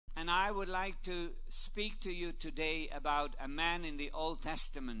And I would like to speak to you today about a man in the Old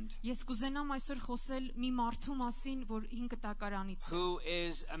Testament Ես կուզենամ այսօր խոսել մի մարդու մասին, որ Հին Կտակարանից է, who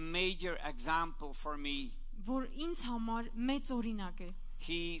is a major example for me. որ ինձ համար մեծ օրինակ է։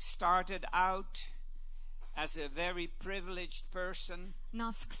 He started out as a very privileged person,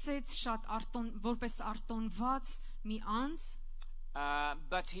 Նա սկսեց շատ որպես արտոնված մի անձ,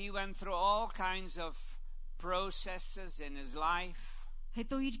 but he went through all kinds of processes in his life.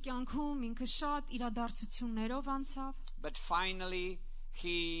 հետո իր կյանքում ինքը շատ իրադարձություններով անցավ, But finally,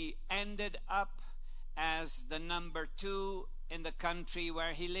 he ended up as the number 2 in the country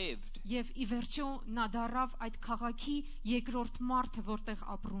where he lived. եւ ի վերջո նա դառավ այդ քաղաքի երկրորդ մարդը, որտեղ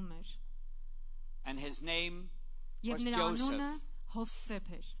ապրում էր, And his name եւ was նրա անունը Joseph. Հովսեփ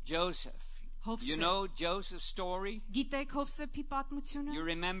էր։ Joseph. You Հովսեփ, know Joseph's story? գիտեք Հովսեփի պատմությունը, You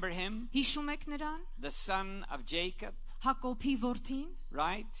remember him? հիշում եք նրան, The son of Jacob, Հակոբի որդին,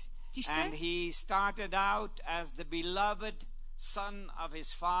 right? ճիշտ է։ And he started out as the beloved son of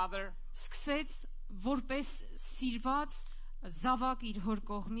his father Սկսեց որպես սիրված զավակ իր հոր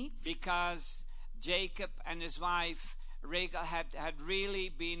կողմից, because Jacob and his wife Rachel had really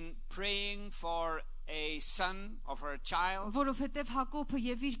been praying for a son of her child. որովհետև Հակոբը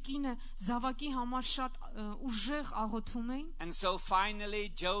եւ իր կինը զավակի համար շատ ուժեղ աղոթում էին, And so finally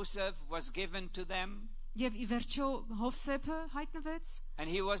Joseph was given to them, եւ ի վերջո Հովսեփը հայտնվեց, and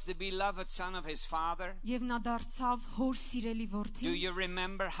he was the beloved son of his father. եւ նա դարձավ հոր սիրելի Do որդին։ you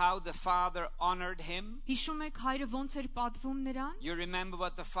remember how the father honored him? Հիշում եք հայրը ոնց էր պատվում նրան, You remember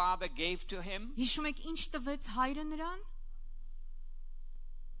what the father gave to him? հիշում եք ինչ տվեց հայրը նրան,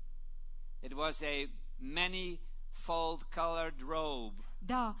 It was a many-fold colored robe.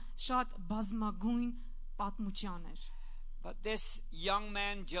 դա շատ բազմագույն պատմուճան էր, But this young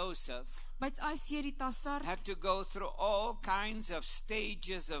man Joseph բայց այս երիտասարդ had to go through all kinds of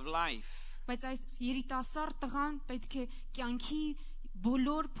stages of life. բայց այս երիտասարդ տղան պետք է կյանքի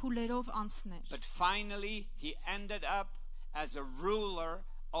բոլոր փուլերով անցներ, But finally he ended up as a ruler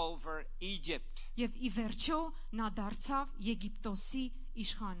over Egypt. եւ ի վերջո նա դարձավ Եգիպտոսի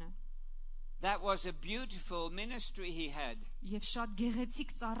իշխանը, That was a beautiful ministry he had. եւ շատ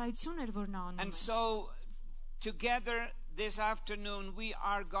գեղեցիկ ծառայություն էր, որ նա անում And էր։ so together this afternoon we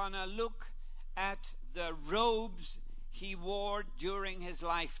are gonna look at the robes he wore during his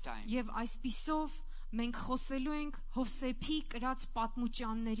lifetime. Եվ այսպիսով մենք խոսելու ենք Հովսեփի կրած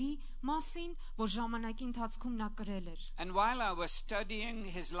պատմուճանների մասին, որ ժամանակի ընթացքում նա կրել էր։ And while I was studying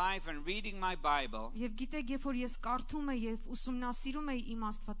his life and reading my Bible, Եվ գիտեք, երբ որ ես կարդում եմ եւ ուսումնասիրում եմ իմ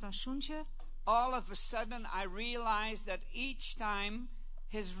Աստվածաշունչը, all of a sudden I realized that each time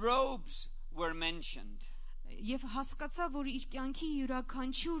his robes were mentioned. եւ հասկացա, որ իր կյանքի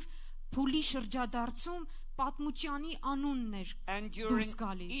յուրաքանչյուր փուլի շրջադարձում պատմուճանի անունն էր And դուրս during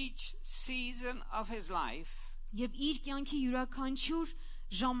գալիս, each season of his life, եւ իր կյանքի յուրաքանչյուր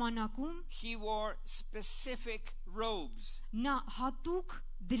ժամանակում he wore specific robes, նա հատուկ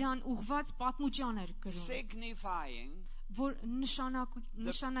դրան ուղված պատմուճան էր կրում, signifying որ the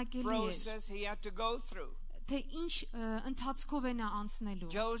նշանակելի էր, process he had to go through. թե ինչ ընթացքով է նա անցնելու։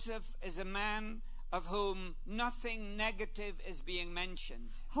 Joseph is a man of whom nothing negative is being mentioned.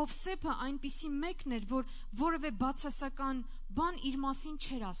 Հովսեփը այնպիսի մեկն էր, որ որևէ բացասական բան իր մասին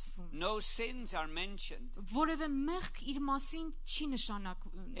չէր ասվում, No sins are mentioned. որևէ մեղք իր մասին չի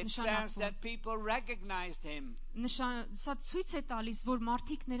It says նշանակվում։ that people recognized him Սա ցույց է տալիս, որ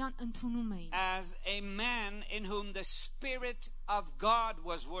մարդիկ նրան ընդունում էին, as a man in whom the Spirit of God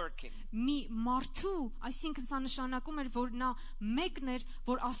was working. մի մարդու, այսինքն սա նշանակում էր, որ նա մեկն էր,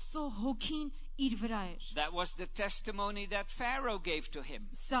 որ Աստծո հոգին իր վրա էր։ That was the testimony that Pharaoh gave to him.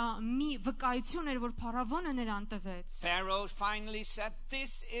 Սա մի վկայություն էր, որ փարավոնը նրան տվեց։ Pharaoh finally said,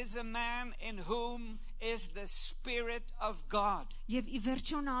 "This is a man in whom is the Spirit of God." Եվ ի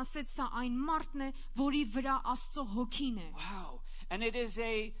վերջո նա ասեց, սա այն մարդն է, որի վրա Աստծո հոգին է։ Wow. And it is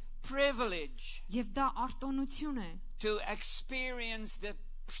a privilege Եվ դա արտոնություն է, to experience the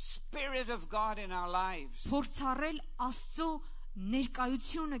Spirit of God in our lives. փորձառել Աստծո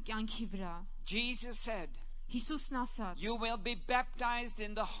ներկայությունը կյանքի վրա։ Jesus said, Հիսուսն ասաց. "You will be baptized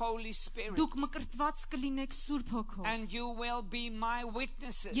in the Holy Spirit, Դուք մկրտված կլինեք Սուրբ Հոգով, and you will be my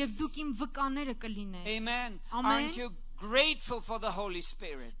witnesses." եւ դուք իմ վկաները կլինեք։ Amen. Amen. Aren't you grateful for the Holy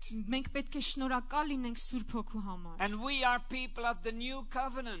Spirit. Մենք պետք է շնորհակալ լինենք Սուրբ Հոգու համար։ And we are people of the new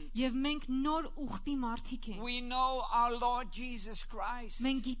covenant. Եվ մենք նոր ուխտի մարդիկ ենք։ We know our Lord Jesus Christ.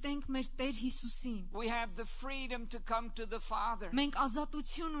 Մենք գիտենք մեր Տեր Հիսուսին։ We have the freedom to come to the Father. Մենք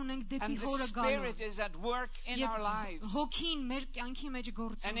ազատություն ունենք դեպի And the Հորը Spirit գալու։ is at work in our lives Հոգին մեր կյանքի մեջ and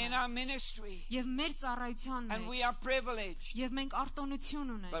գործում in է։ our ministry. Եվ մեր ծառայության And we մեջ։ are privileged. Եվ մենք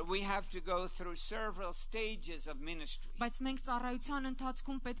արտոնություն ունենք։ But we have to go through several stages of ministry. Բայց մենք ծառայության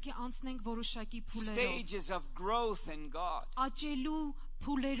ընթացքում պետք է անցնենք որոշակի փուլերով։ Stages of growth in God. Աճելու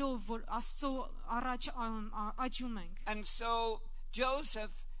փուլերով, որ Աստծո առաջ աճում ենք։ And so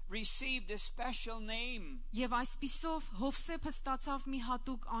Joseph received a special name Եվ այսպիսով Հովսեփը ստացավ մի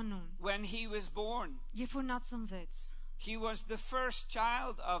հատուկ անուն, when he was born. երբ որ նա ծնվեց։ He was the first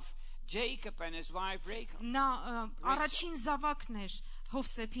child of Jacob and his wife Rachel. Նա առաջին զավակն էր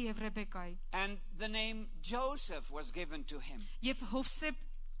Հովսեփի եւ Ռեբեկայի։ And the name Joseph was given to him. Եվ Հովսեփ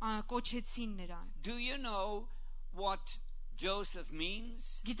կոչեցին նրան։ Do you know what Joseph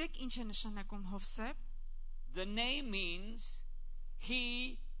means? Գիտեք ինչ է նշանակում Հովսեփ։ The name means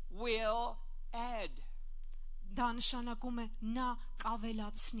he will add. Դա նշանակում է նա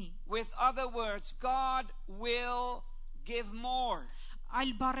կավելացնի։ With other words, God will give more.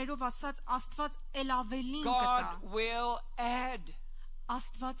 Այլ բառերով ասած, Աստված ել ավելին God կտա։ will add.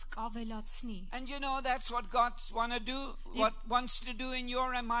 Աստված կավելացնի։ And you know that's what God wants to do in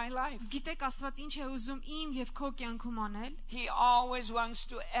your and my life. Գիտեք Աստված ինչ է ուզում իմ եւ քո կյանքում անել։ He always wants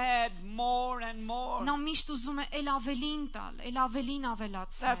to add more and more. Նա միշտ ուզում է ել ավելին տալ, ել ավելին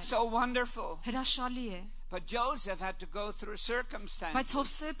ավելացնել։ That's so wonderful. Հրաշալի է։ But Joseph had to go through Բայց circumstances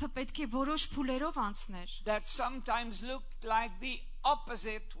Հովսեփը պետք է որոշ փուլերով անցներ, that sometimes looked like the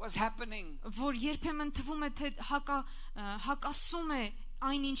opposite was happening. որ երբեմն թվում է թե հակասում է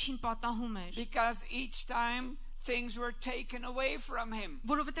այն ինչին պատահում էր, Because each time things were taken away from him.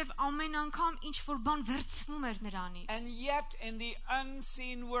 որովհետև ամեն անգամ ինչ որ բան վերցվում էր նրանից։ And yet in the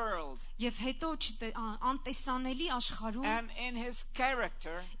unseen world Եվ հետո անտեսանելի աշխարհում and in his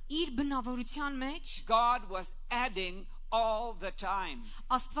character, իր բնավորության մեջ God was adding all the time.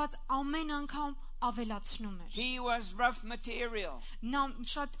 Աստված ամեն անգամ ավելացնում էր։ He was rough material, Նա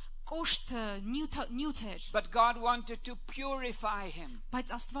շատ կոշտ նյութ էր, but God wanted to purify him.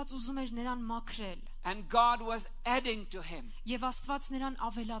 բայց Աստված ուզում էր նրան մաքրել, And God was adding to him. եւ Աստված նրան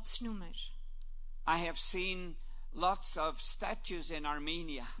ավելացնում էր։ I have seen lots of statues in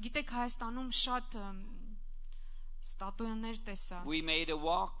Armenia. Գիտեք Հայաստանում շատ ստատույաներ տեսա։ We made a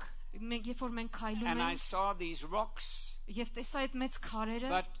walk Մենք երբ որ մենք քայլում and I ենք saw these rocks, եւ տեսա այդ մեծ քարերը,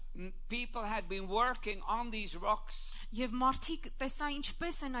 but people had been working on these rocks, եւ մարդիկ տեսա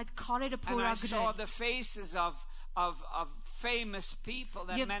ինչպես են այդ քարերը and I saw փորագրել, the faces of famous people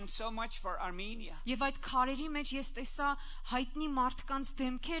that meant so much for Armenia. եւ այդ քարերի մեջ ես տեսա հայտնի մարդկանց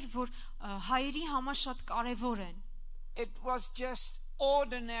դեմքեր, որ հայերի համար շատ կարեւոր են։ It was just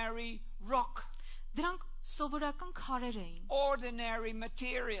ordinary rock, Դրանք սովորական քարեր էին, ordinary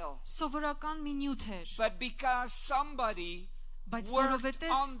material. սովորական մի նյութ էր, But because somebody բայց worked on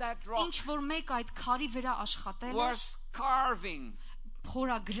որովհետեւ that rock, ինչ որ մեկ այդ քարի վրա աշխատել էր, was carving,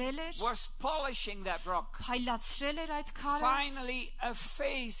 փորագրել էր, was polishing that rock, փայլացրել էր այդ քարը, finally a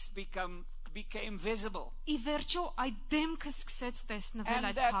face became visible. ի վերջո այդ դեմքը սկսեց տեսնվել And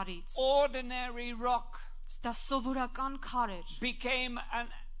այդ that քարից։ ordinary rock Դա սովորական քար էր, became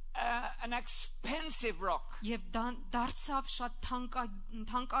an expensive rock, եւ դարձավ շատ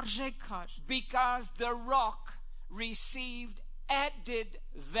թանկարժեք քար, because the rock received added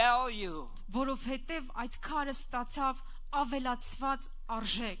value. որովհետեւ այդ քարը ստացավ ավելացված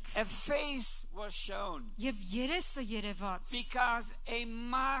արժեք, A face was shown եւ երեսը երևաց, because a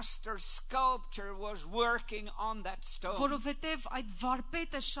master sculptor was working on that stone. որովհետեւ այդ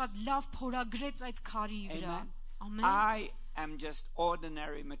վարպետը շատ լավ փորագրեց այդ քարի վրա։ Amen. Ամեն։ I am just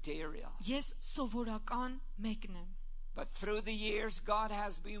ordinary material. Ես սովորական մեկն եմ, But through the years, God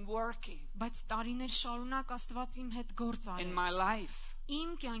has been working բայց տարիներ շարունակ Աստված իմ հետ գործ in my արեց, life,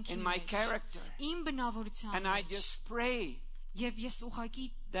 իմ կյանքի in my մեջ, character. իմ բնավորության And I մեջ, just pray եւ ես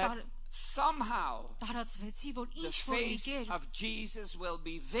ուղղակի that somehow տարածվեցի, որ the ինչ որ face եկեր of Jesus will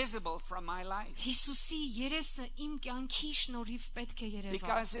be visible from my life. Հիսուսի երեսը իմ կյանքի շնորհիվ պետք է երևա,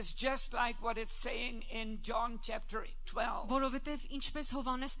 Because it's just like what it's saying in John chapter 12. որովհետև ինչպես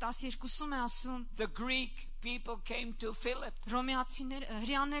Հովանես 12-ում է ասում, The Greek people came to Philip.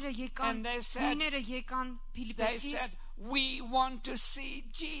 հրեաները եկան, And they said- գույները եկան They Փիլիպեցիս, said, we want to see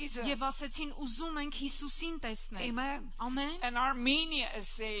Jesus. Եվ ասեցին ուզում ենք Հիսուսին տեսնել։ Amen. Ամեն։ And Armenia is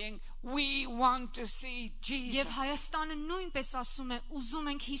saying, we want to see Jesus. Եվ Հայաստանը նույնպես ասում է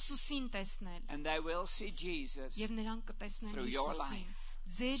ուզում ենք Հիսուսին տեսնել։ And they will see Jesus Եվ նրանք կտեսնեն through your Հիսուսին։ life.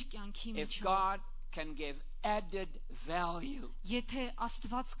 Ձեր կյանքի If միջով։ God can give added value Եթե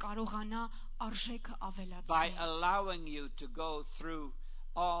Աստված կարողանա արժեքը by ավելացնել։ allowing you to go through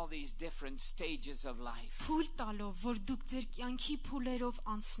all these different stages of life. Փուլ տալով, որ դուք ձեր կյանքի փուլերով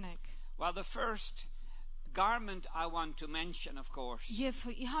անցնեք։ Well, the first garment I want to mention, of course, Եվ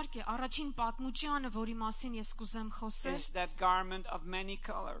իհարկե առաջին պատմուճանը, որի մասին ես կուզեմ խոսել, is that garment of many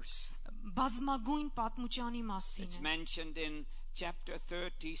colors. բազմագույն պատմուճանի մասին It's է։ mentioned in chapter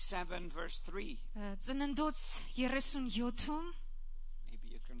 37, verse 3. Ծննդոց 37-ում, Maybe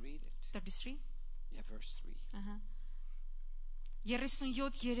you can read it. 33, Yeah, verse 3.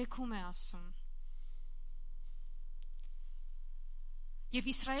 37:3-ում է ասում. Եվ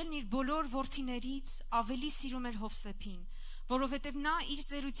Իսրայելն իր բոլոր որդիներից ավելի սիրում էր Հովսեփին, որովհետև նա իր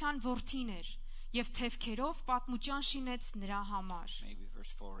ծերության որդին էր, եւ թևքերով պատմուճան շինեց նրա համար։ Maybe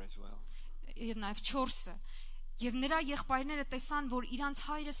verse 4 as well. Եվ նաև 4-ը։ Եվ նրա եղբայրները տեսան, որ իրանց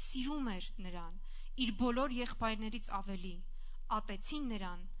հայրը սիրում էր նրան, իր բոլոր եղբայրներից ավելի, ատեցին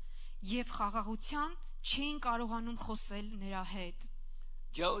նրան եւ խաղաղության չէին կարողանում խոսել նրա հետ։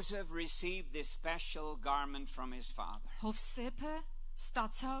 Joseph received this special garment from his father. Հովսեփը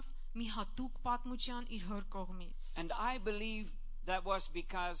ստացավ մի հատուկ պատմուճան իր հոր կողմից։ And I believe that was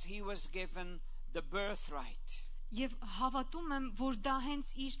because he was given the birthright. Եվ հավատում եմ, որ դա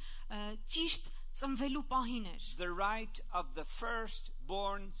հենց իր ճիշտ ծնվելու պահին էր, The right of the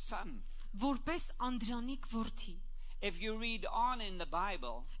firstborn son. որպես անդրանիկ որդի։ If you read on in the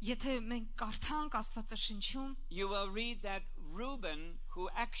Bible, Եթե մենք կարդանք Աստվածաշնչում, you will read that Reuben, who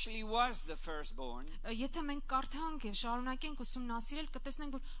actually was the firstborn, եթե մենք կարդանք եւ շարունակենք ուսումնասիրել,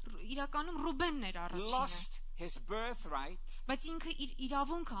 կտեսնենք, որ իրականում Ռուբենն էր առաջինը, lost his birthright բայց ինքը իր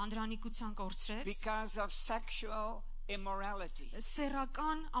իրավունքը անդրանիկության կորցրեց because of sexual immorality.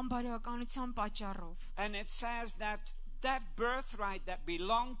 սեռական անբարոյականության պատճառով։ And it says that that birthright that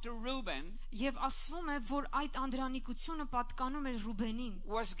belonged to Reuben Եվ ասվում է, որ այդ անդրանիկությունը պատկանում էր Ռուբենին։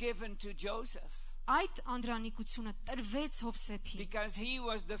 was given to Joseph Այդ անդրանիկությունը տրվեց Հովսեփին, because he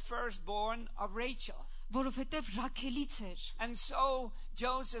was the firstborn of Rachel. որովհետև Ռաքելից էր։ And so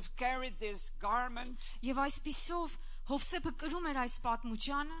Joseph carried this garment Եվ այսպիսով Հովսեփը կրում էր այս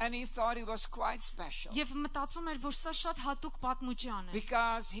պատմուճանը and he thought it was quite special եւ մտածում էր, որ սա շատ հատուկ պատմուճան է,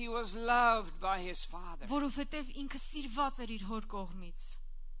 because he was loved by his father. որովհետև ինքը սիրված էր իր հոր կողմից։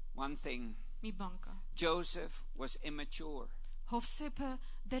 One thing, Մի բան կա։ Joseph was immature. Հովսեփը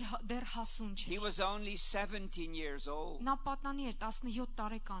դեռ հասուն He չէր։ was only 17 years old. Նա պատանի էր 17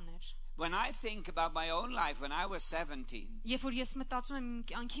 տարեկան էր։ When I think about my own life when I was 17, Երբ որ ես մտածում եմ իմ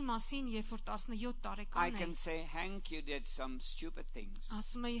կյանքի մասին, երբ որ 17 I տարեկան can եմ, say, Hank, you did some stupid things.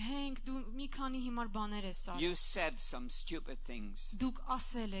 ասում եի, Հենք, դու մի քանի հիմար բաներ ես արել։ You said some stupid things. Դուք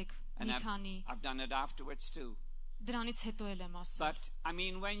ասել եք And մի քանի, I've done it afterwards too. դրանից հետո էլ եմ ասել։ But, I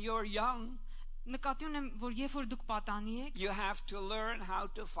mean, when you're young, Նկատի ունեմ, որ երբ որ դուք պատանի եք, you have to learn how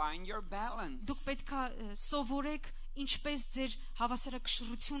to find your balance. դուք պետքա սովորեք ինչպես ձեր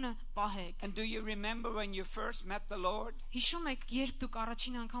հավասարակշռությունը պահեք։ And do you remember when you first met the Lord? Հիշում եք, երբ դուք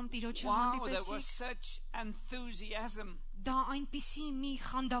առաջին անգամ Տիրոջը Wow, there was հանդիպեցիք, such enthusiasm. դա այնպիսի մի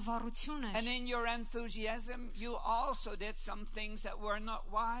խանդավառություն And էր, in your enthusiasm, you also did some things that were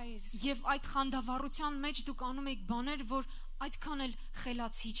not wise. եւ այդ խանդավառության մեջ դուք անում եք բաներ, որ այդքան էլ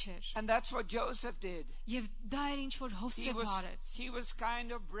խելացի չէր։ And that's what Joseph did. Եվ դա էր ինչ որ Հովսեփը արեց։ He was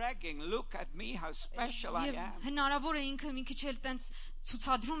kind of bragging, look at me, how special I Եվ am. հնարավոր է ինքը մի քիչ էլ տենց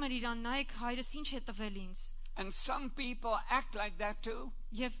ցուցադրում էր իրան, նայեք հայրս ինչ է տվել ինձ։ And some people act like that too,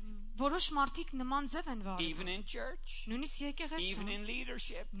 Եվ որոշ մարդիկ նման ձև են even վարվում։ in church, Նույնիսկ even եկեղեցում, in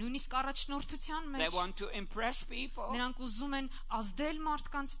leadership. նույնիսկ առաջնորդության They մեջ want to impress people. նրանք ուզում են ազդել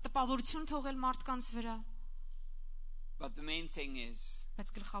մարդկանց, տպավորություն թողել մարդկանց վրա։ But the main thing is,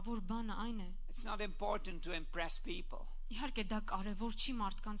 Բայց գլխավոր բանը այն է։ it's not important to impress people. Իհարկե դա կարևոր չի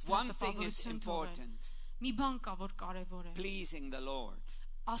մարդկանց վրա One thing is տպավորություն թողել։ important, Մի բան կա, որ կարևոր է։ pleasing the Lord.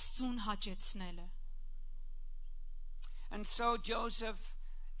 Աստծուն հաճեցնելը։ And so Joseph,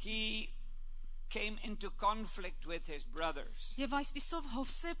 he came into conflict with his brothers. Եվ այսպիսով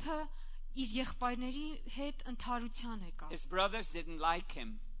Հովսեփը իր եղբայրների հետ ընդհարության եկավ։ His brothers didn't like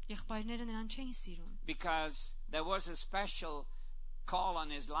him Եղբայրները նրան չէին սիրում, because there was a special call on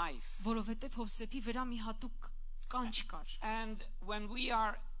his life. որովհետև Հովսեփի վրա մի հատուկ կանչ կար։ And when we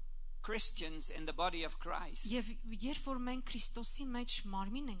are Christians in the body of Christ, Եվ երբ որ մենք Քրիստոսի մեջ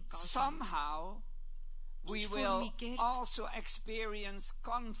մարմին ենք կազմում, somehow we ինչ-որ will մի կերպ also experience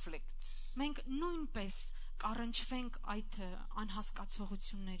conflicts. մենք նույնպես կառնչվենք այդ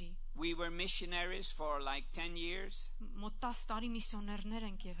անհասկացողությունների։ We were missionaries for like 10 years, Մոտ 10 տարի միսիոներներ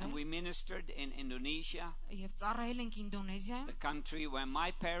ենք and եղել we ministered in Indonesia, եւ ծառայել ենք Ինդոնեզիայում, the country where my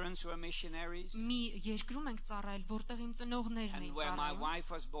parents were missionaries, մի երկրում ենք ծառայել, որտեղ իմ ծնողներն and էին where my ծառայում, wife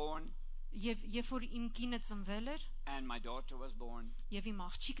was born եւ երբ որ իմ կինը ծնվել էր and my daughter was born. եւ իմ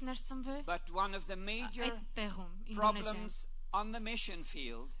աղջիկն էր ծնվել, But one of the major այդ տեղում Ինդոնեզիայում, problems on the mission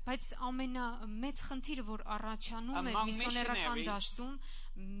field բայց ամենամեծ խնդիրը, որ առաջանում է Among միսիոներական missionaries դաշտում,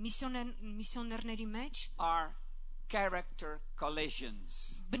 միսիոներների մեջ are character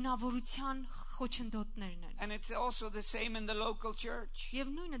collisions. բնավորության խոչընդոտներն են։ And it's also the same in the local church. Եվ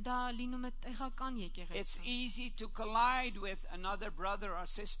նույնը դա լինում է տեղական It's եկեղեցում։ easy to collide with another brother or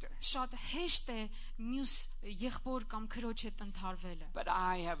sister. Շատ հեշտ է մյուս եղբոր կամ քրոջ հետ ընթարվելը։ But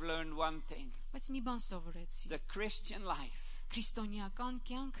I have learned one thing. Բայց մի բան սովորեցի։ The Christian life, Քրիստոնեական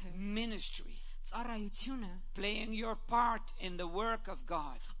կյանքը, ministry, ծառայությունը, playing your part in the work of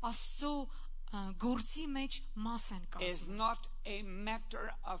God Աստծո գործի մեջ մաս են is կազմում։ not a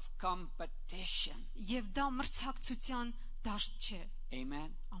matter of competition. Եվ դա մրցակցության դաշտ չէ։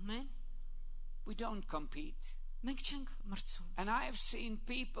 Amen. Ամեն։ We don't compete. Մենք չենք մրցում։ And I have seen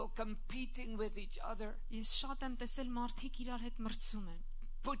people competing with each other, Ես շատ եմ տեսել մարդիկ իրար հետ մրցում են։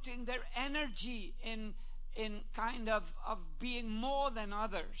 putting their energy in kind of being more than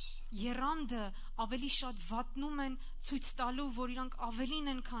others. Երանդը ավելի շատ վատնում են ցույց տալու, որ իրանք ավելին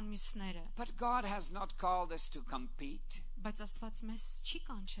են, քան մյուսները։ But God has not called us to compete. Բայց Աստված մեզ չի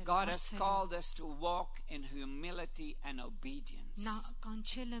կանչել God has մրցելու։ called us to walk in humility and obedience. Նա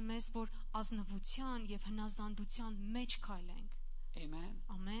կանչել է մեզ, որ ազնվության եւ հնազանդության մեջ քայլենք։ Amen.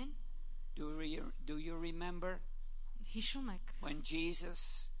 Ամեն։ Do you remember Հիշում եք, when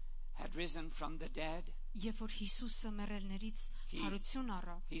Jesus had risen from the dead? երբ որ Հիսուսը մեռելներից հարություն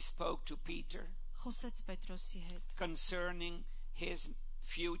առավ, He spoke to Peter խոսեց Պետրոսի հետ concerning his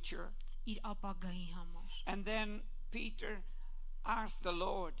future. իր ապագայի համար։ And then Peter asked the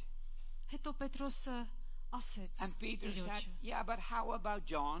Lord, Հետո Պետրոսը ասեց and Peter said, Տիրոջը, yeah, but how about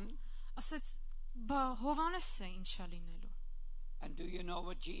John? ասեց, բա Հովհաննեսը ինչա լինելու։ And do you know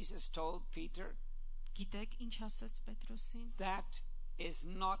what Jesus told Peter? Գիտեք ինչ ասեց Պետրոսին։ That is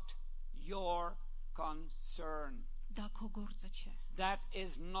not your concern. Դա քո գործը չէ։ That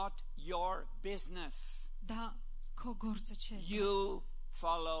is not your business. Դա քո գործը չէ։ You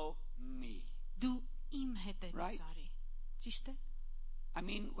follow me. Դու իմ հետևից Right. արի։ Ճիշտ է։ I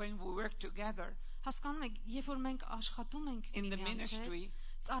mean, when we work together Հասկանում եք, երբ որ մենք աշխատում ենք in the միմյանց հետ, ministry,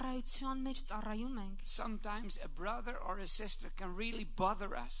 ծառայության մեջ ծառայում ենք, sometimes a brother or a sister can really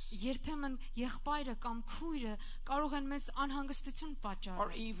bother us, երբեմն եղբայրը կամ քույրը կարող են մեզ անհանգստություն or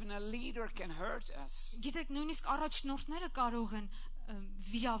պատճառել։ even a leader can hurt us, Գիտեք, նույնիսկ առաջնորդները կարող են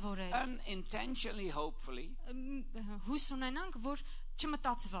վիրավորել։ unintentionally, hopefully. Հույս ունենանք, որ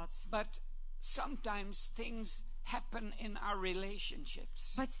չմտածված։ But sometimes things happen in our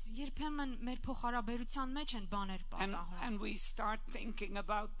relationships. Բայց երբեմն մեր փոխհարաբերության մեջ են բաներ պատահում։ And we start thinking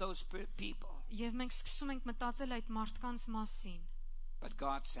about those people. Եվ մենք սկսում ենք մտածել այդ մարդկանց մասին։ But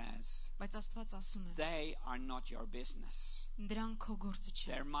God says, Բայց Աստված ասում է, they are not your business. դրանք քո գործը չէ։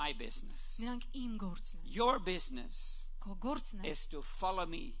 They're my business. Նրանք իմ գործն են։ Your business Քո գործն է is to follow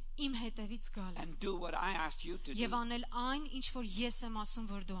me իմ հետևից գալը and do what I asked you to եւ do. անել այն, ինչ որ ես եմ ասում,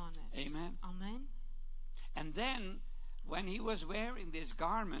 որ դու անես։ Amen. Ամեն։ And then, when he was wearing this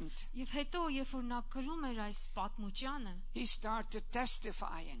garment, Եվ հետո, երբ որ նա կրում էր այս պատմուճանը, he started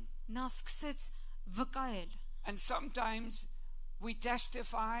testifying. նա սկսեց վկայել։ And sometimes we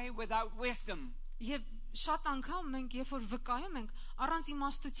testify without wisdom. Եվ շատ անգամ մենք, երբ որ վկայում ենք, առանց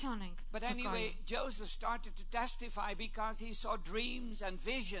իմաստության ենք But վկայում։ anyway, Joseph started to testify because he saw dreams and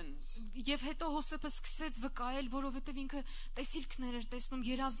visions. Եվ հետո Հովսեփը սկսեց վկայել, որովհետև ինքը տեսիլքներ էր տեսնում,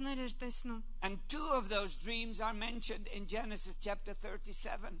 երազներ էր տեսնում։ And two of those dreams are mentioned in Genesis chapter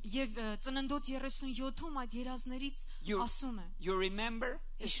 37. Եվ Ծննդոց 37-ում այդ երազներից ասում է։ You remember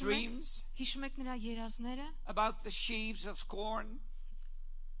his dreams Հիշում եք նրա երազները։ about the sheaves of corn?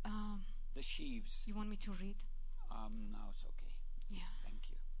 The sheaves. You want me to read? No, it's okay. Yeah. Thank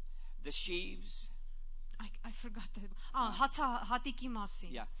you. The sheaves. I forgot that. Հատիկի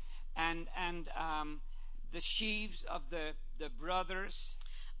մասին։ Yeah. And the sheaves of the brothers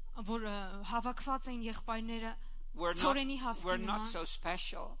Որ հավաքված էին եղբայրները were ծորենի not հասկի նման, so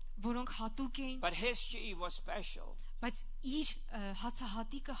special, որոնք hատուկ էին, but his sheaf was special. բայց իր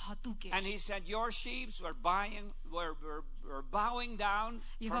հացահատիկը hատուկ And էր։ he said, your sheaves were bowing down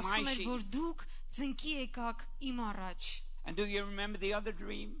Եվ for my ասում էր, որ sheaf. դուք ծնկի եկաք իմ առաջ։ And do you remember the other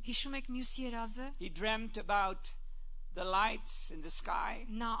dream? Հիշում եք մյուս երազը? He dreamt about the lights in the sky.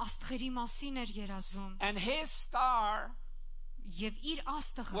 Նա աստղերի մասին էր երազում And his star եւ իր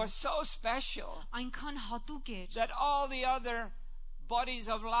աստղը was so special այնքան հատուկ էր, that all the other bodies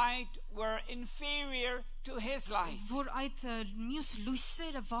of light were inferior to his light. որ այդ մյուս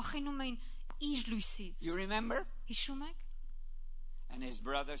լույսերը վախենում էին իր լույսից։ You remember? Հիշում եք? And his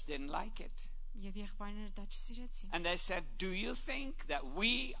brothers didn't like it. Եվ եղբայրները դա չսիրեցին։ And they said, do you think that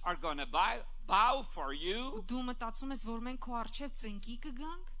we are going to bow for you? Դու մտածում ես, որ մենք քո առջև ծնկի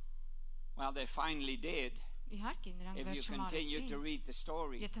կգանք։ Well, they finally did. Իհարկե, նրանք If you վերջում continue to արեցին։ read the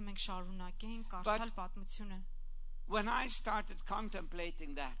story. Եթե մենք շարունակենք կարդալ պատմությունը։ When I started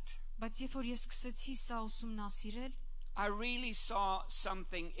contemplating that, Բայց երբ որ ես սկսեցի սա ուսումնասիրել, I really saw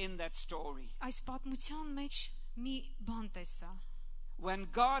something in that story. այս պատմության մեջ մի բան տեսա։ When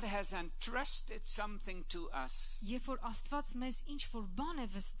God has entrusted something to us, Երբ որ Աստված մեզ ինչ որ բան է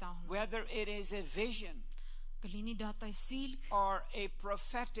վստահում, whether it is a vision կլինի դա տեսիլք or a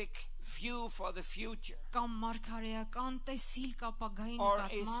prophetic view for the future կամ մարգարեական տեսիլք ապագայի or a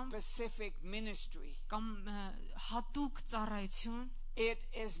նկատմամբ specific ministry, կամ հատուկ ծառայություն, it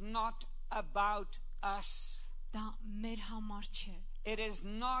is not about us. դա մեր համար չէ։ It is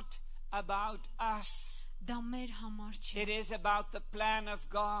not about us. Դա մեր համար չէ։ It is about the plan of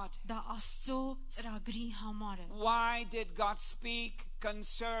God. Դա Աստծո ծրագրի համար է։ Why did God speak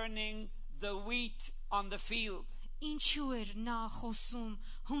concerning the wheat on the field? Ինչու էր նա խոսում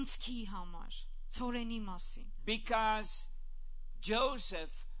հունցքի համար, ցորենի մասին։ Because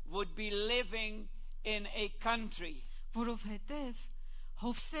Joseph would be living in a country Որովհետև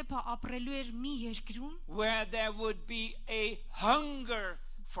Հովսեփը ապրելու էր մի երկրում, where there would be a hunger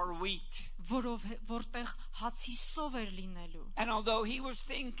for wheat. որտեղ հացի սով էր լինելու։ And although he was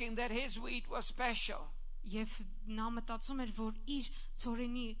thinking that his wheat was special, Եվ նա մտածում էր, որ իր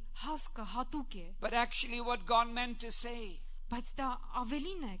ցորենի հասկը հատուկ է, but actually what God meant to say, բայց դա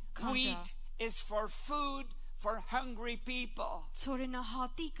ավելին է, քան դա։ wheat is for food for hungry people.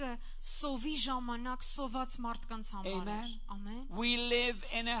 Ցորենահատիկը սովի ժամանակ սոված մարդկանց համար է։ Amen. Ամեն։ We live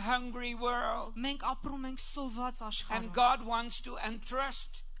in a hungry world, Մենք apրում ենք սոված and աշխարհում։ God wants to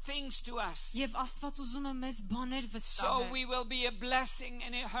entrust things to us. Եվ Աստված ուզում է մեզ բաներ So վստահել, we will be a blessing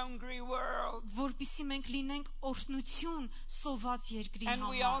in a hungry world. որպեսզի մենք լինենք օրհնություն սոված երկրի And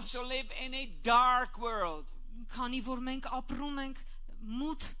we համար։ also live in a dark world. Քանի որ մենք ապրում ենք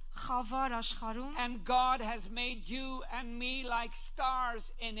մութ խավար աշխարհում, And God has made you and me like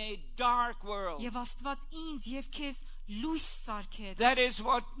stars in a dark world. եւ Աստված ինձ եւ քեզ լույս սարքեց That is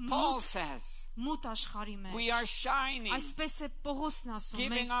what Paul says. մութ աշխարհի We մեջ։ are shining Այսպես է Պողոսն ասում,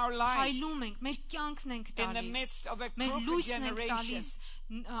 Giving մենք our light հայլում ենք, մեր կյանքն ենք in the տալիս, midst of a մեր crooked լույսն ենք generation, տալիս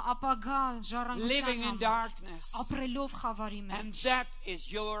ապագա living in ժառանգության համար, darkness. ապրելով խավարի And մեջ։ that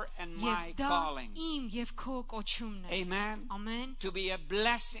is your and my Եվ դա calling. իմ եւ քո կոչումն է։ Amen. Ամեն։ To be a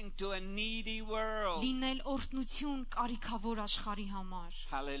blessing to a needy world. Լինել օրհնություն կարիքավոր աշխարհի համար։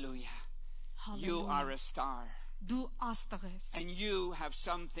 Hallelujah. You are Հալելույա։ a star. Դու աստղ ես։ And you have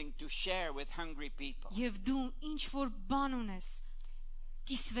something to share with hungry people. Եվ դու ինչ որ բան ունես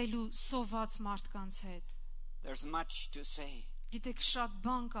կիսվելու սոված մարդկանց հետ։ There's much to say. Գիտեք, շատ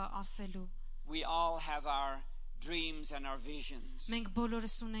բան կա ասելու։ We all have our dreams and our visions. Մենք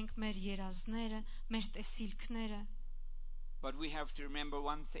բոլորս ունենք մեր երազները, մեր տեսիլքները, But we have to remember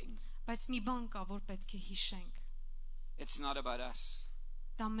one thing. բայց մի բան կա, որ պետք է հիշենք։ It's not about us.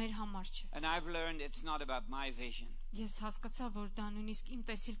 Դա մեր համար չէ։ And I've learned it's not about my vision. Ես հասկացա, որ դա նույնիսկ իմ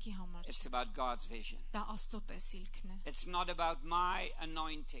տեսիլքի համար It's չէ։ about God's vision. Դա Աստծո տեսիլքն է։ It's not about my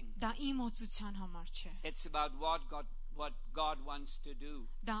anointing. Դա իմ օծության համար չէ։ It's about what God wants to do.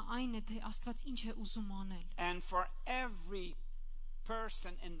 Դա այն է, թե Աստված ինչ է ուզում անել։ And for every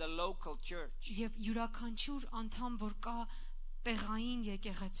person in the local church, Եվ յուրաքանչյուր անդամ, որ կա տեղային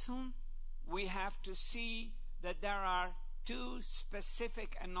եկեղեցում, we have to see that there are two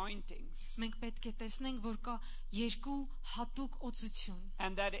specific anointings. մենք պետք է տեսնենք, որ կա երկու հատուկ օծություն։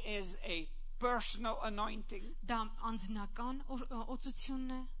 And that is a personal anointing, Դա անձնական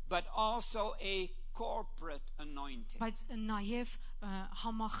օծությունն է, but also a corporate anointing. բայց նաև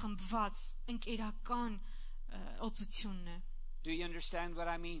համախմբված ընկերական օծությունն է։ Do you understand what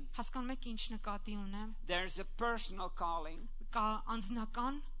I mean? Հասկանում եք ինչ նկատի ունեմ։ There's a personal calling, Կա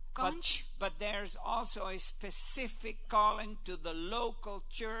անձնական կանչ, but there's also a specific calling to the local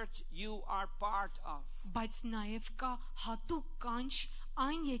church you are part of. բայց նաև կա հատուկ կանչ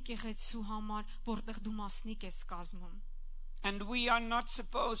այն եկեղեցու համար, որտեղ դու մասնիկ ես կազմում։ And we are not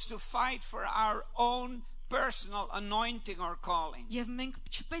supposed to fight for our own personal anointing or calling. Եվ մենք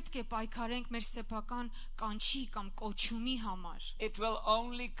չպետք է պայքարենք մեր սեփական կանչի կամ կոչումի համար։ It will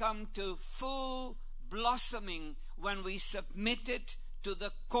only come to full blossoming when we submit it to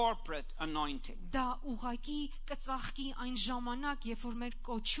the corporate anointing. Դա ուղակի կծաղկի այն ժամանակ, երբ որ մեր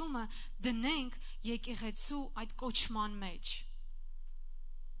կոչումը դնենք եկեղեցու այդ կոչման մեջ։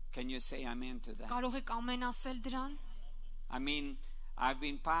 Can you say amen to that? Կարող եք ամեն ասել դրան։ I mean, I've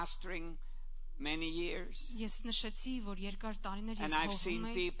been pastoring many years, Ես նշեցի, որ երկար տարիներ and ես I've հողում seen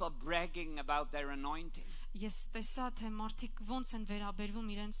եի։ people bragging about their anointing. Ես տեսա, թե մարդիկ ոնց են վերաբերվում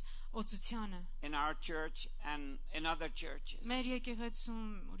իրենց օծությանը։ In our church and in other churches. Մեր եկեղեցում,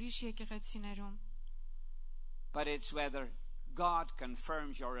 ուրիշ եկեղեցիներում, But it's whether God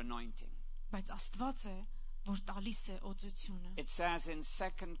confirms your anointing. բայց Աստված է, որ տալիս է օծությունը։ It says in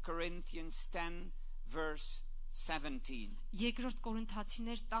 2 Corinthians 10 verse 17, Երկրորդ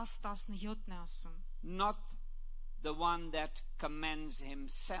Կորինթացիներ 10:17-ն է ասում. not the one that commends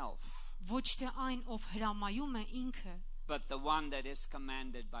himself, Ոչ թե այն, ով հրամայում է ինքը, but the one that is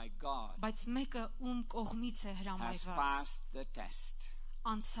commanded by God բայց մեկը ում կողմից է has հրամայված, passed the test.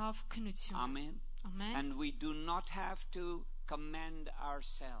 անցավ քննությունը։ Amen. Ամեն։ And we do not have to commend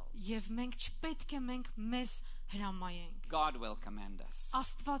ourselves. Եվ մենք չպետք է մենք մեզ հրամայենք։ God will commend us.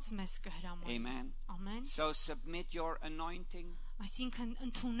 Աստված մեզ կհրամայի։ Amen. Ամեն։ So submit your anointing Այսինքն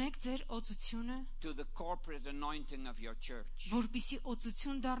ընդունեք ձեր օծությունը, to the corporate anointing of your church, որպիսի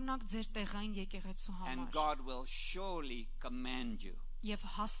օծություն դառնաք ձեր տեղային եկեղեցու and համար։ God will surely commend you. Եվ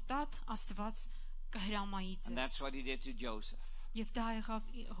հաստատ Աստված կհրամայի And that's ձեզ։ what he did to Joseph. Եվ դա եղավ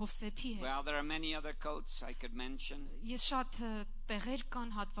Հովսեփի հետ։ Well, there are many other quotes I could mention. Ես շատ տեղեր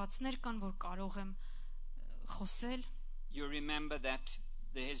կան, հատվածներ կան, որ կարող եմ խոսել։ You remember that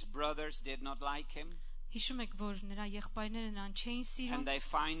his brothers did not like him, Հիշում եք, որ նրա եղբայրները նրան չէին սիրում, and they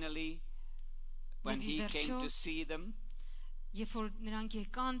finally, when he came to see them, երբ որ նրանք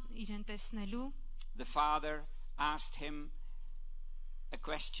եկան իրեն տեսնելու, the father asked him a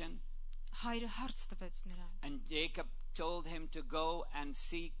question, հայրը հարց տվեց նրան։ and Jacob told him to go and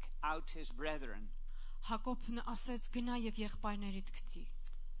seek out his brethren. Հակոբն ասեց գնա եւ եղբայրներիդ գտի։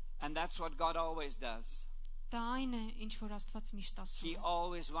 And that's what God always does. Դա այն է, ինչ որ Աստված միշտ ասում He է։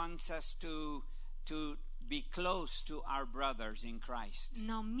 always wants us to be close to our brothers in Christ.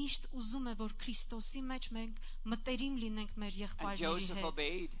 Նա միշտ ուզում է, որ Քրիստոսի մեջ մենք մտերիմ լինենք մեր And եղբայրների Joseph հետ։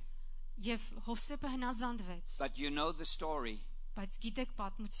 obeyed. Եվ Հովսեփը հնազանդվեց, But you know the story. բայց գիտեք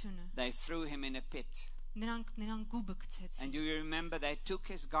պատմությունը։ They threw him in a pit. Նրանք նրան գուբը գցեցին։ And do you remember they took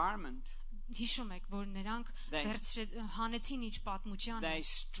his garment? Հիշում եք, որ նրանք հանեցին իր պատմուճանը, They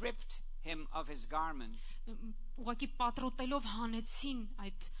stripped him of his garment. ուղղակի պատրոտելով հանեցին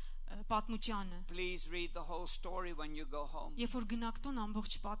այդ պատմուճանը։ Please read the whole story when you go home. Երբ որ գնաք տուն,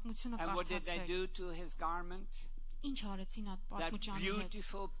 ամբողջ պատմությունը And what did they կարդացեք։ do to his garment? Ինչ արեցին այդ That պատմուճանի հետ։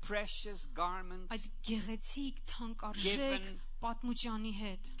 beautiful, precious garment Այդ գեղեցիկ, թանկարժեք Given- պատմուճանի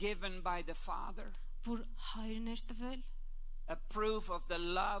հետ, given by the father, որ հայրն էր տվել, a proof of the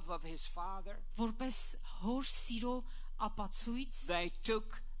love of his father. որպես հոր սիրո ապացույց, They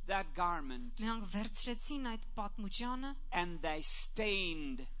took that garment նրանք վերցրեցին այդ պատմուճանը and they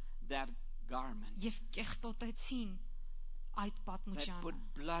stained that garment. եւ կեղտոտեցին այդ They պատմուճանը, put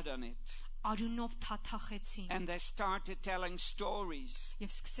blood on it. արյունով թաթախեցին And they started telling stories եւ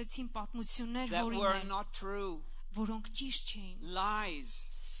սկսեցին պատմություններ that were հորինել, not true, որոնք ճիշտ չէին, lies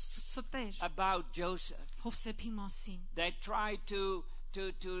ստեր about Joseph. Հովսեփի մասին։ They tried to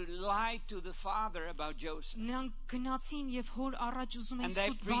lie to the father about Joseph. Նրանք գնացին եւ հոր առաջ ուզում And էին they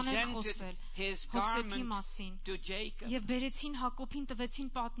սուտ բաներ presented խոսել his Հովսեփի garment մասին to Jacob. եւ բերեցին Հակոբին,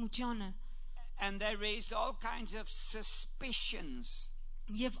 տվեցին պատմուճանը And they raised all kinds of suspicions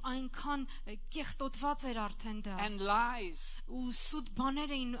եւ այնքան կեղտոտված էր արդեն դա and lies. ու սուտ բաներ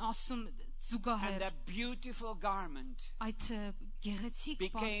էին ասում And զուգահեռ that beautiful garment այդ գեղեցիկ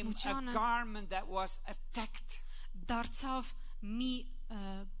became a պատմուճանը garment that was attacked դարձավ մի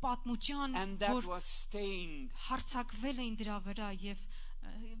պատմուճան, and that որ was stained. հարցակվել էին դրա վրա եւ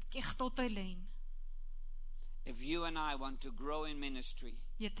կեղտոտել էին։ If you and I want to grow in ministry,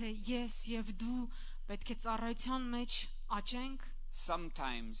 Եթե ես եւ դու պետք է ծառայության մեջ աճենք,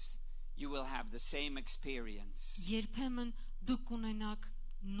 sometimes you will have the same experience երբեմն դուք կունենաք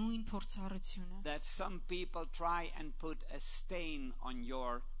նույն փորձառությունը, that some people try and put a stain on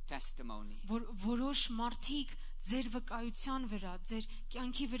your testimony. որ որոշ մարդիկ ձեր վկայության վրա, ձեր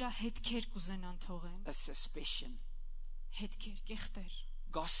կյանքի վրա հետքեր կուզենան թողեն, A suspicion, հետքեր, կեղտեր,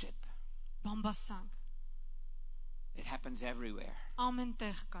 gossip. բամբասանք, It happens everywhere. ամեն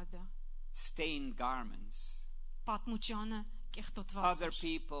տեղ կա դա։ Stained garments. Պատմուճանը կեղտոտված Other էր։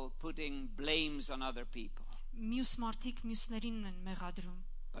 people putting blames on other people. Մյուս մարդիկ մյուսներին են մեղադրում։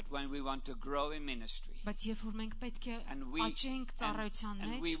 But when we want to grow in ministry, Բայց երբ որ մենք պետք է and we, աճենք ծառայության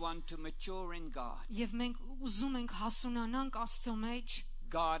and we մեջ, want to mature in God, եւ մենք ուզում ենք հասունանանք Աստծո մեջ,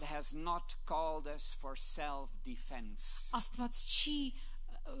 God has not called us for self-defense. Աստված չի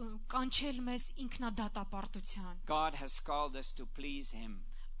կանչել մեզ ինքնադատապարտության։ God has called us to please Him,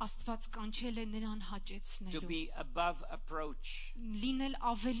 Աստված կանչել է նրան to հաճեցնելու, be above approach, լինել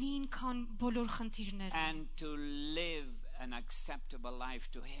ավելին, քան բոլոր խնդիրները, and to live an acceptable life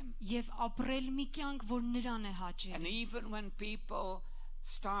to Him. եւ ապրել մի կյանք, որ նրան է And հաճել։ even when people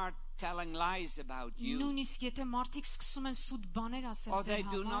start telling lies about you, Նույնիսկ եթե մարդիկ սկսում են սուտ բաներ ասել or they ձեր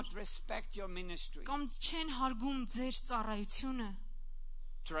do համար, not respect your ministry, կամ չեն հարգում ձեր ծառայությունը,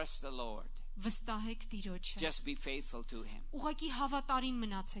 trust the Lord. վստահեք Տիրոջը։ Just be faithful to Him. Ուղղակի հավատարիմ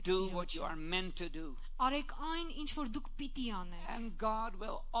մնացեք Do what you Տիրոջը։ are meant to do. Արեք այն, ինչ որ դուք պիտի անեք։ And God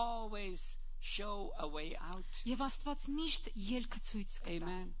will always show a way out. Եվ Աստված միշտ ելքը ցույց կտա։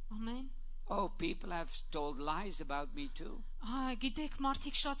 Amen. Ամեն։ Oh, people have told lies about me too. Գիտեք,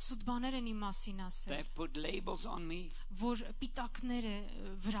 մարդիկ շատ սուտ բաներ են իմ մասին ասել, They've put labels on me. որ պիտակներ է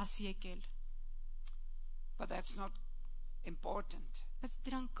վրաս եկել։ But that's not important. Բայց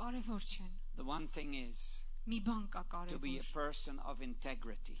դրանք կարևոր չեն։ The one thing is Մի բան կա to be a կարևոր, person of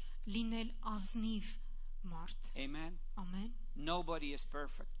integrity. լինել ազնիվ մարդ։ Amen. Ամեն։ Nobody is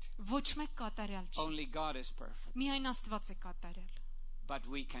perfect. Ոչ մեկ կատարյալ չի։ Only God is perfect. Միայն Աստված է կատարյալ։ But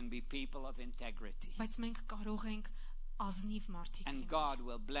we can be people of integrity. Բայց մենք կարող ենք ազնիվ մարդիկ And լինել։ God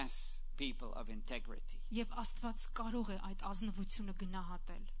will bless people of integrity. Եվ Աստված կարող է այդ ազնվությունը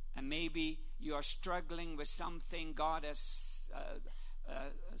գնահատել։ And maybe you are struggling with something God has,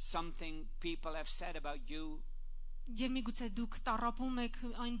 something people have said about you. Եվ միգուցե դուք տառապում եք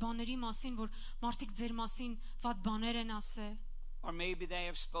այն բաների մասին, որ մարդիկ ձեր մասին վատ բաներ են ասել, Or maybe they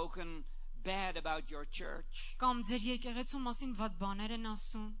have spoken bad about your church. կամ ձեր եկեղեցու մասին վատ բաներ են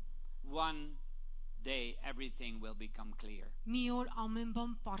ասում։ One day everything will become clear. Մի օր ամեն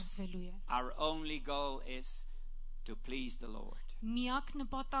բան պարզվելու է։ Our only goal is to please the Lord. Միակ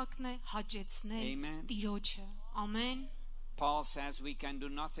նպատակն է հաճեցնել Amen. Տիրոջը։ Ամեն։ Paul says we can do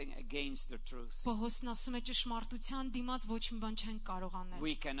nothing against the truth. Պողոսն ասում է ճշմարտության դիմաց ոչ մի բան չեն կարող անել։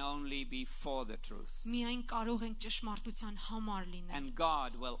 We can only be for the truth. Միայն կարող ենք ճշմարտության համար լինել։ And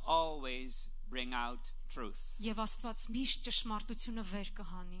God will always bring out truth. Եվ Աստված միշտ ճշմարտությունը վեր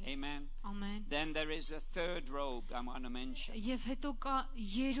կհանի։ Amen. Ամեն։ Then there is a third robe I want to mention. Եվ հետո կա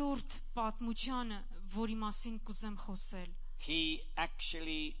երրորդ պատմուճանը, որի մասին կուզեմ խոսել։ He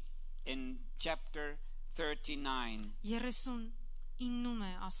actually in chapter 39 39-ում է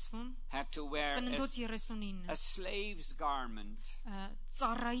ասվում, had to wear Ծննդոց 39, a slave's garment,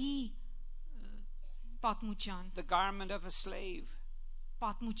 ծառայի պատմուճան, the garment of a slave,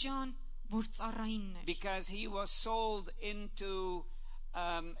 պատմուճան, որ ծառայինն էր, because he was sold into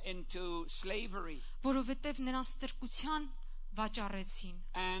slavery, որովհետև նրան ստրկության վաճառեցին,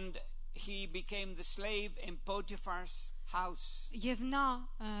 and he became the slave in Potiphar's house. եւ նա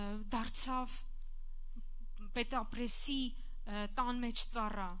դարձավ պետապրեսի տան մեջ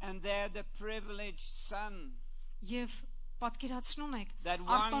ծառա, And there the privileged son եւ պատկերացնում եք, That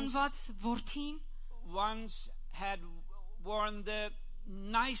once- արտոնված որդին, once had worn the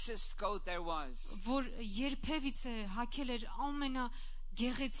nicest coat there was, որ երբևիցե հագել էր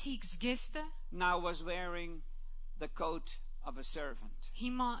ամենագեղեցիկ զգեստը, now was wearing the coat of a servant,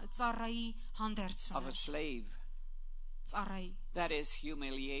 հիմա ծառայի հանդերձում of a էր, slave. ծառայի, That is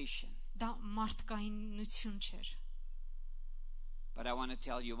humiliation. դա մարդկայնություն չէր, But I want to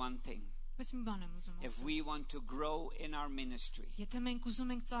tell you one thing. բայց մի բան եմ ուզում If ասել, we want to grow in our ministry, եթե մենք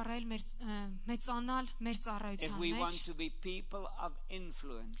ուզում ենք ծառայել մեծանալ մեր if ծառայության we want մեջ, to be people of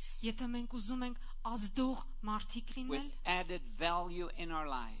influence եթե մենք ուզում ենք ազդող մարդիկ with լինել, added value in our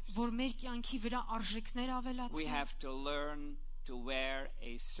lives, որ մեր կյանքի վրա արժեքներ we ավելացնեն, have to learn to wear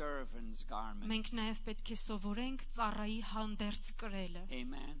a servant's garment. մենք նաև պետք է սովորենք ծառայի հանդերձ կրելը,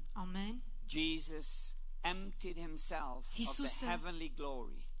 Amen. ամեն, Jesus emptied himself of the Հիսուսը heavenly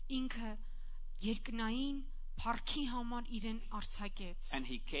glory, ինքը երկնային փառքի համար իրեն արձակեց, and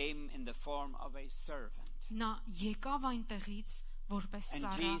he came in the form of a servant. նա եկավ այնտեղից որպես And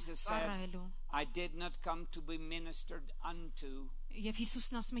ծառա Jesus said, ծառայելու, I did not come to be ministered unto, եւ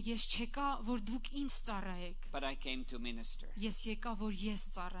Հիսուսն ասում է, ես չեկա, որ դուք ինձ ծառայեք, but I came to minister. ես եկա, որ ես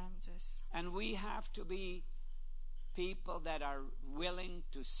ծառայեմ ձեզ, And we have to be people that are willing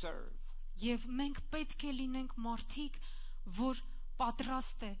to serve. եւ մենք պետք է լինենք մարդիկ, որ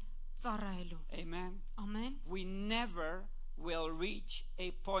պատրաստ է ծառայելու, Amen. ամեն, We never will reach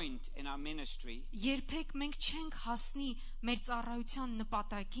a point in our ministry երբեք մենք չենք հասնի մեր ծառայության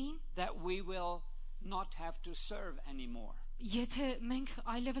նպատակին, that we will not have to serve anymore. եթե մենք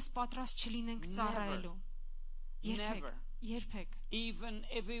այլևս պատրաստ չլինենք ծառայելու։ Never. Երբեք։ Even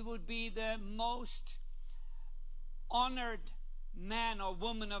if it would be the most honored man or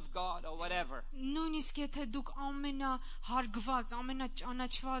woman of God or whatever. Նույնիսկ եթե դուք ամենահարգված,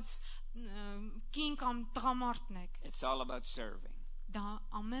 ամենաճանաչված կին կամ տղամարդն եք, It's all about serving. դա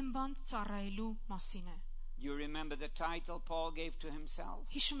ամեն բան ծառայելու մասին է։ You remember the title Paul gave to himself?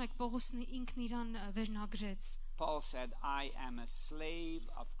 Հիշում եք Պողոսն ինքն իրան վերնագրեց, Paul said, I am a slave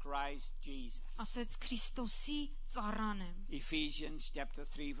of Christ Jesus. ասեց Քրիստոսի ծառան եմ։ Ephesians chapter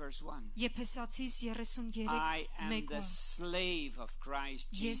 3 verse 1. Եփեսացիս I am the 33:1 slave of Christ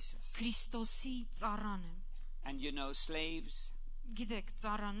Ես Jesus. Քրիստոսի ծառան եմ։ And you know, slaves, Գիտեք,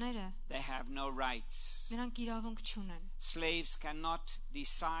 ծառաները they have no rights. նրանք իրավունք չունեն։ Slaves cannot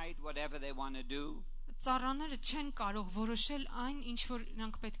decide whatever they want to do. Ծառաները չեն կարող որոշել այն, ինչ որ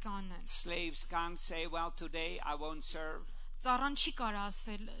նրանք պետք է անեն։ Slaves can't say, well, today I won't serve. Ծառան չի կարող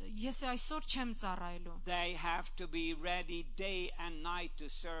ասել, ես այսօր չեմ ծառայելու։ They have to be ready day and night to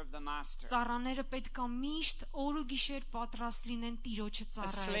serve the master. Ծառաները պետք է միշտ օր ու գիշեր պատրաստ լինեն Տիրոջը A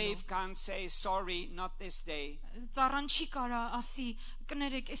ծառայելու։ slave can't say, sorry, not this day. Ծառան չի կարող ասի,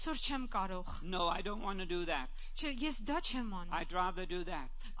 կներեք, այսօր չեմ կարող։ No, I don't want to do that. Չէ, ես դա չեմ անի։ I'd rather do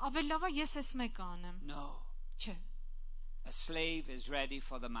that. Ավելի լավ է ես այս մեկը անեմ։ No. Չէ։ A slave is ready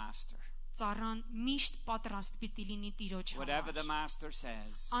for the master. Ծառան միշտ պատրաստ պիտի լինի Տիրոջ Whatever the համար։ master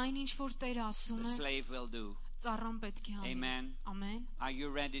says, Այն ինչ որ Տերը ասում the է, slave will do. ծառան պետք է անի։ Amen. Ամեն։ Are you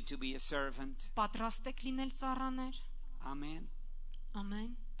ready to be a servant? Պատրաստ եք լինել ծառաներ։ Amen.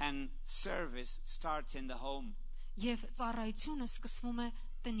 Ամեն։ And service starts in the home. Եվ ծառայությունը սկսվում է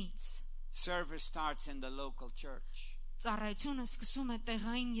տնից։ Service starts in the local church. Ծառայությունը սկսում է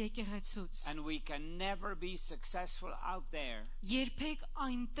տեղային եկեղեցուց։ And we can never be successful out there Երբեք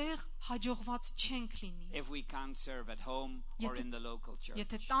այնտեղ հաջողված չենք լինի։ if we can't serve at home or in the local church.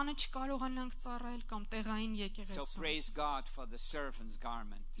 Եթե տանը չկարողանանք ծառայել կամ տեղային So եկեղեցում։ praise God for the servant's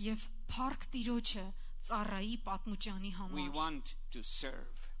garment. Եվ փառք Տիրոջը ծառայի պատմուճանի We համար։ want to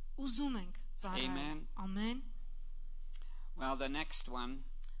serve. Ուզում ենք ծառայել։ Amen. Ամեն։ Well, the next one,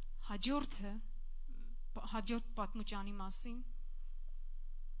 Հաջորդ պատմուճանի մասին,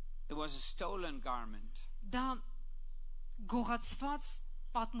 it was a stolen garment. դա գողացված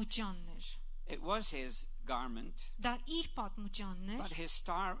պատմուճանն էր։ It was his garment, Դա իր պատմուճանն but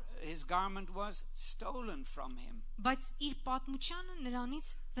էր, his garment was stolen from him. բայց իր պատմուճանը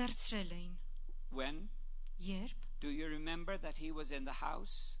նրանից վերցրել էին։ When? Երբ Do you remember that he was in the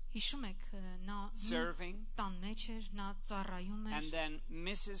house հիշում եք նա serving? տան մեջ էր, նա ծառայում էր And then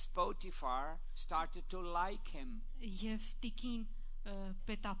Mrs. Potiphar started to like him. եւ տիկին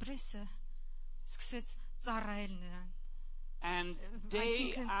պետապրեսը սկսեց ծառայել նրան, And day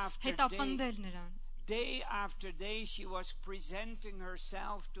այսինքն after day, հետապնդել նրան day after day, she was presenting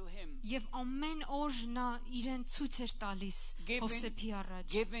herself to him, եւ ամեն օր նա իրեն ցույց էր տալիս Հովսեփի առաջ,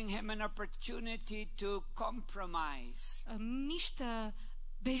 giving him an opportunity to compromise. միշտ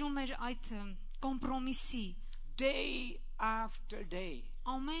բերում էր այդ կոմպրոմիսի, Day after day.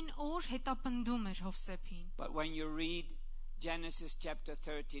 ամեն օր հետապնդում էր Հովսեփին, But when you read Genesis chapter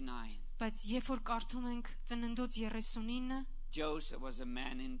 39, բայց երբ որ կարդում ենք Ծննդոց 39, Joseph was a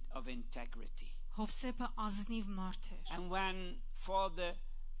man of integrity. Հովսեփը ազնիվ մարդ էր, And when for the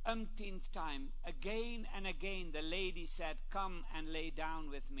umpteenth time, again and again, the lady said, come and lay down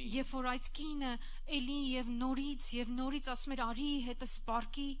with me. երբ որ այդ կինը էլի եւ նորից ասում էր արի հետս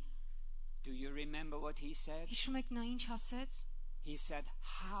սպարկի, Do you remember what he said? հիշում եք նա ինչ ասեց, He said,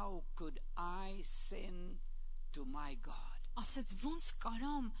 how could I sin to my God? ասեց ոնց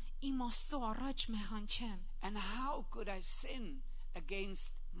կարամ իմ Աստծո առաջ մեղանչեմ, And how could I sin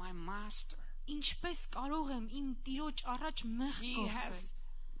against my master? ինչպես կարող եմ իմ Տիրոջ առաջ մեղք գործել,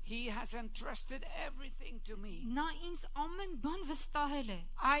 He has entrusted everything to me. նա ինձ ամեն բան վստահել է,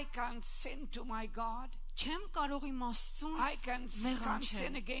 I can't sin to my God. չեմ կարող իմ Աստծուն I can't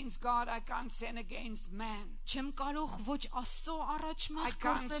sin against God. I can't sin against man. չեմ կարող ոչ Աստծո առաջ I մեղք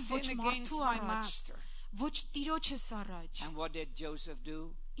can't գործել, ոչ sin against մարդու my առաջ, master. ոչ Տիրոջս առաջ, And what did Joseph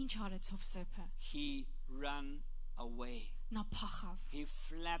do? ինչ արեց Հովսեփը, He ran away. նա փախավ, He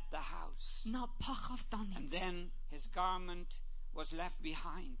fled the house. նա փախավ And տանից, then his garment was left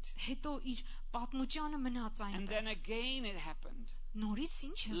behind. հետո իր պատմուճանը մնաց And այնտեղ, then again it happened. նորից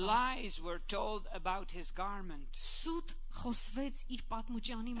ինչ եղավ, Lies were told about his garment. սուտ խոսվեց իր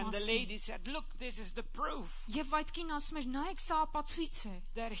պատմուճանի And the մասին։ lady said, look, this is the proof Եվ այդ կին ասում էր, նայեք, սա ապացույց է,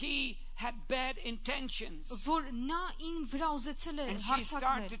 that he had bad intentions. որ նա ին վրա ուզեցել է And she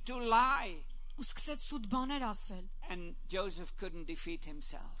հարձակվել started to lie. ու սկսեց սուտ բաներ ասել։ And Joseph couldn't defeat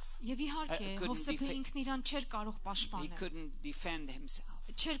himself. Եվ իհարկե couldn't Հովսեփը defe- ինքն իրան չէր կարող He պաշտպանել, couldn't defend himself.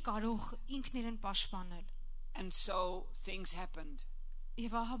 չէր կարող ինքն իրեն պաշտպանել։ And so things happened.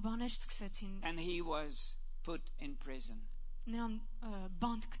 Եվ ահա բաներ սկսեցին, And he was put in prison. նրան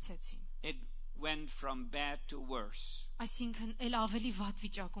բանտ գցեցին, It went from bad to worse. այսինքն էլ ավելի վատ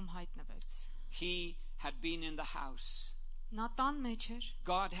վիճակում հայտնվեց։ He had been in the house. Նա տան մեջ էր,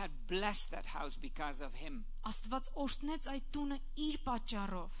 God had blessed that house because of him. Աստված օրհնեց այդ տունը իր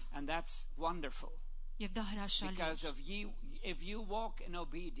պատճառով, And that's wonderful. եւ դա հրաշալի Because է։ of you, if you walk in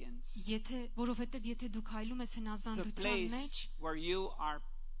obedience, Որովհետև եթե դուք հայլում ես the հնազանդության մեջ, place where you are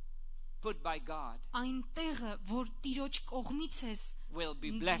put by God այն տեղը, որ Տիրոջ կողմից ես will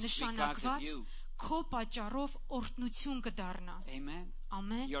be blessed because of նշանակված, you. քո պատճառով օրհնություն կդառնա։ Amen.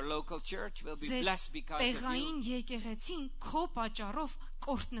 Ամեն։ Your local church will be Ձեր blessed because of տեղային you. եկեղեցին քո պատճառով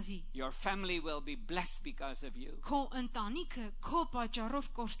կօրհնվի։ Your family will be blessed because of you. Քո ընտանիքը քո պատճառով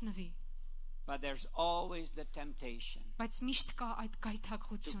կօրհնվի։ But there's always the temptation Բայց միշտ կա այդ to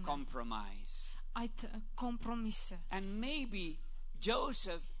գայթակղությունը, compromise. այդ կոմպրոմիսը։ And maybe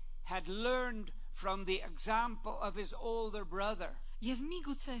Joseph had learned from the example of his older brother. Եվ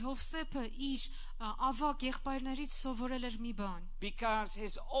միգուցե Հովսեփը իր ավագ եղբայրներից սովորել էր մի բան, Because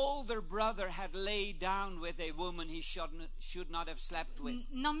his older brother had laid down with a woman he should not have slept with.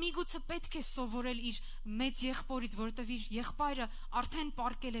 նա միգուցե պետք է սովորել իր մեծ եղբորից, որովհետև իր եղբայրը արդեն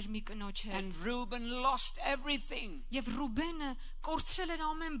պարկել էր մի կնոջ հետ։ And Reuben lost everything Եվ Ռուբենը կորցրել էր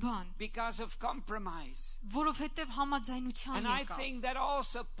ամեն բան, because of compromise. որովհետև համաձայնության And I եկավ։ think that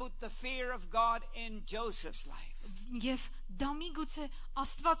also put the fear of God in Joseph's life. Եվ դա միգուցե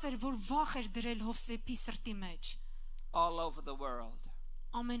Աստված էր, որ վախ էր դրել Հովսեփի սրտի մեջ։ All over the world,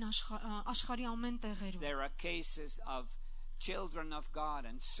 Ամեն աշխարհի ամեն տեղերում there are cases of children of God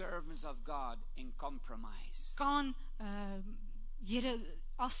and servants of God in compromise. կան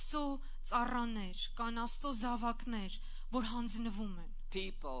Աստծո ծառաներ, կան Աստծո զավակներ, որ հանձնվում են,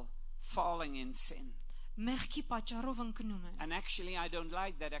 People falling in sin. մեղքի պատճառով ընկնում են։ And actually, I don't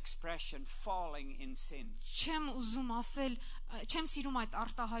like that expression, falling in sin. Չեմ ուզում ասել, չեմ սիրում այդ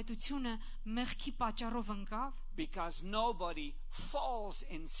արտահայտությունը մեղքի պատճառով ընկավ, Because nobody falls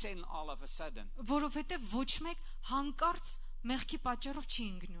in sin all of a sudden. որովհետև ոչ մեկ հանկարծ մեղքի պատճառով չի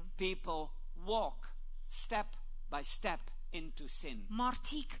ընկնում։ People walk step by step into sin.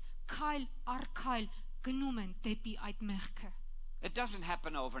 Մարդիկ քայլ առ քայլ գնում են դեպի այդ մեղքը։ It doesn't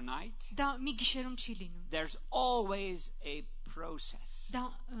happen overnight. Դա մի գիշերում չի լինում։ There's always a process, Դա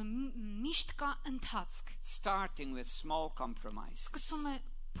միշտ կա ընթացք։ starting with small compromise. Սկսում է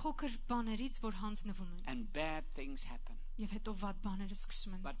փոքր բաներից, որ հանձնվում են, And bad things happen. եւ հետո վատ բաները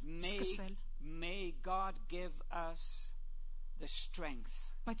սկսում են But սկսել։ may God give us the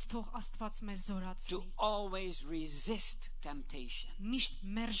strength Բայց թող Աստված մեզ to զորացնի։ always resist temptation. Միշտ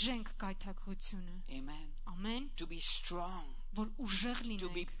մերժենք գայթակղությունը։ Amen. Ամեն, To be strong, որ ուժեղ to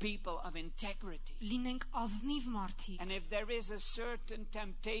be լինենք, people of integrity. լինենք ազնիվ մարդիկ։ And if there is a certain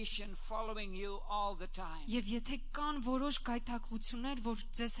temptation following you all the time, Եվ եթե կան որոշ գայթակղություններ, որ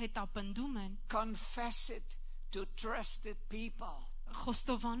ձեզ հետապնդում են, confess it to trusted people.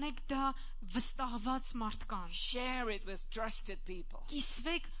 խոստովանեք դա վստահված մարդկանց։ Share it with trusted people.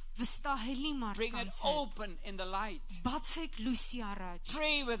 Կիսվեք վստահելի Bring it մարդկանց հետ։ open in the light. Բացեք լույսի առաջ։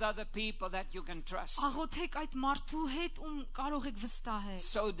 Pray with other people that you can trust. Աղոթեք այդ մարդու հետ, ում կարող եք վստահել,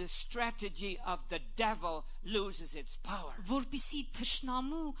 So the strategy of the devil loses its power. որպիսի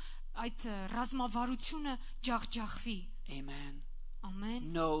թշնամու այդ ռազմավարությունը ջախջախվի։ Amen.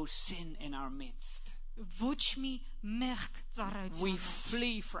 Ամեն։ No sin in our midst. Ոչ մի մեղք We ծառայության։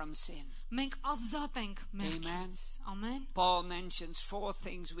 flee from sin. Մենք ազատ ենք մեղքից։ Ամեն։ Paul mentions 4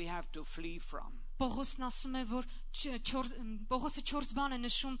 things we have to flee from. Պողոսն ասում է, որ Պողոսը 4 բան է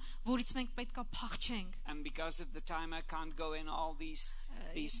նշում, որից մենք պետքա փախչենք, And because of the time, I can't go in all these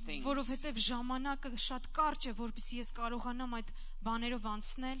things. որովհետև ժամանակը շատ կարճ է, որպեսզի ես կարողանամ այդ բաներով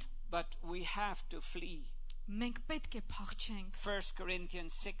անցնել։ But we have to flee. Մենք պետք է փախչենք։ 1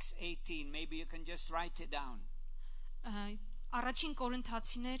 Corinthians 6:18. Maybe you can just write it down. Առաջին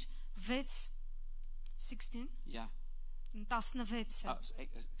Կորինթացիներ 6:16 Yeah.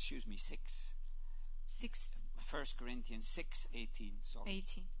 16-ը, Excuse me, 6. 6 1 Corinthians 6:18. Sorry.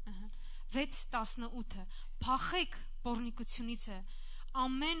 18, 6:18 Փախեք պոռնիկությունիցը,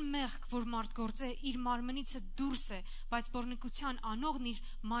 ամեն մեղք, որ մարդ գործե, իր մարմնիցը դուրս է, բայց պոռնիկության անողն իր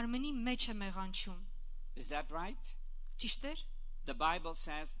մարմնի մեջ է մեղանչում։ Is that right? Ճիշտ է։ The Bible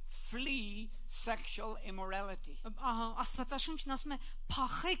says, flee sexual immorality. Աստվածաշունչն ասում է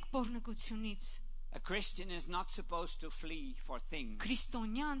փախեք պոռնկությունից։ A Christian is not supposed to flee for things,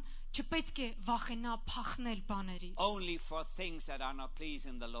 Քրիստոնյան չպետք է վախենա փախնել բաներից։ only for things that are not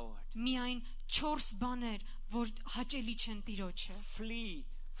pleasing the Lord. Միայն 4 բաներ, որ հաճելի չեն Տիրոջը։ Flee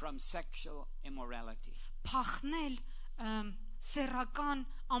from sexual immorality. Փախնել սեռական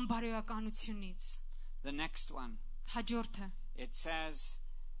անբարոյականությունից։ The next one, Հաջորդը it says,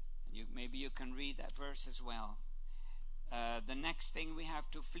 and maybe you can read that verse as well. The next thing we have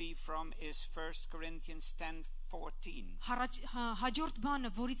to flee from is 1 Corinthians 10:14. հաջորդ բանը,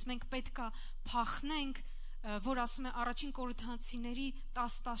 որից մենք պետքա փախնենք, որ ասում է առաջին Կորինթացիների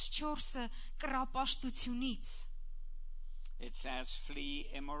 10:14-ը կռապաշտությունից։ It says, flee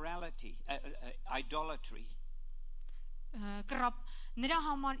immorality, idolatry. Նրա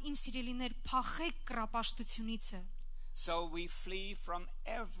համար իմ սիրելիներ փախեք կռապաշտությունիցը։ So we flee from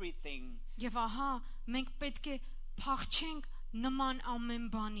everything Եվ ահա մենք պետք է փախչենք նման ամեն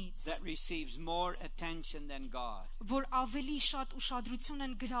բանից, that receives more attention than God, որ ավելի շատ ուշադրություն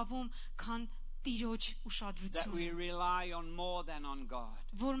են գրավում, քան Տիրոջ that we ուշադրությունը, rely on more than on God.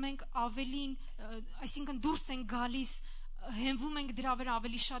 որ մենք ավելին, այսինքն դուրս են գալիս, հենվում ենք դրա վրա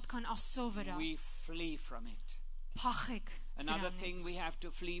ավելի շատ, քան Աստծո վրա։ We flee from it. Փախեք Another thing we դրանից։ have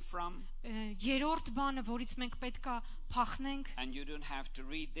to flee from, Երրորդ բանը, որից մենք պետքա փախնենք, and you don't have to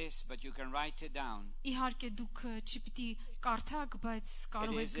read this, but you can write it down. իհարկե դուք չպիտի կարդաք, բայց It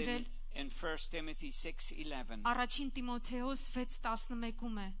կարող եք is գրել in 1 Timothy 6:11. Առաջին Տիմոթեոս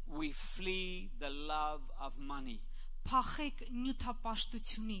 6:11-ում է. We flee the love of money. Փախեք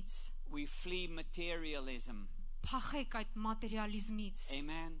նյութապաշտությունից, We flee materialism. փախեք այդ մատերիալիզմից։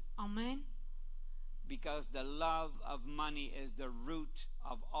 Amen. Ամեն։ Because the love of money is the root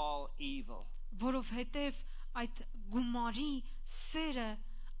of all evil. Որովհետև այդ գումարի սերը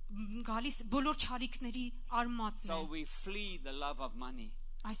գալիս բոլոր չարիքների արմատն So է։ we flee the love of money.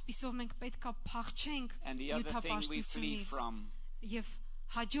 Այսպիսով մենք պետքա փախչենք And the other thing we flee նյութապաշտությունից։ from, Եվ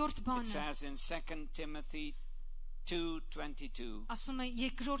հաջորդ it բանը says in 2 Timothy 2:22, ասում է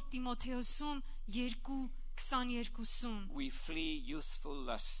երկրորդ Տիմոթեոսում 2:22-ում we flee youthful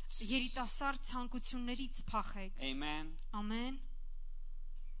lusts. երիտասարդ ցանկություններից փախեք։ Amen. Ամեն։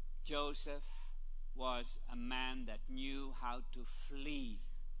 Joseph was a man that knew how to flee.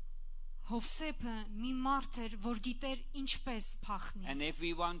 Հովսեփը մի մարդ էր, որ գիտեր ինչպես փախնի։ And if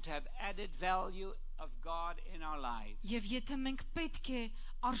we want to have added value of God in our lives, Եվ եթե մենք պետք է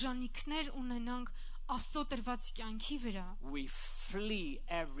արժանինքներ ունենանք Աստծո տրված կյանքի վրա, we flee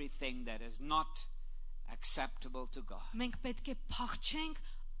everything that is not acceptable to God. մենք պետք է փախչենք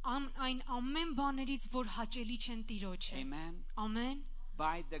այն ամեն բաներից, որ հաճելի չեն Տիրոջը։ Amen. Ամեն։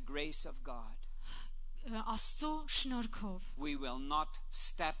 By the grace of God, Աստծո շնորհքով we will not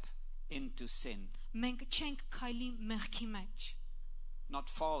step into sin, մենք չենք քայլի մեղքի մեջ։ not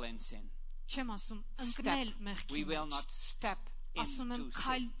fall in sin. Չեմ ասում Step. ընկնել We մեղքի will մեջ։ not step Ասում եմ into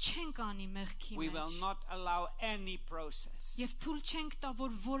քայլ sin. չենք անի մեղքի We will մեջ։ not allow any process Եվ թույլ չենք տա,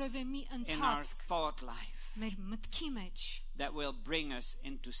 որ որևէ մի in our ընթացք thought life մեր մտքի մեջ, that will bring us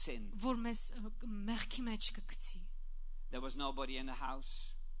into sin. որ մեզ մեղքի մեջ կգցի։ There was nobody in the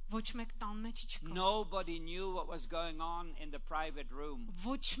house. Ոչ մեկ տան մեջ չկա։ Nobody knew what was going on in the private room.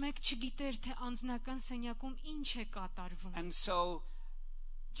 Ոչ մեկ չգիտեր, թե անձնական սենյակում ինչ է կատարվում։ And so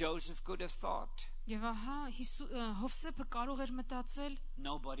Joseph could have thought, Եվ ահա Հովսեփը կարող էր մտածել,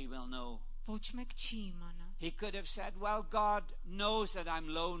 nobody will know. ոչ մեկ չի իմանա։ He could have said, well, God knows that I'm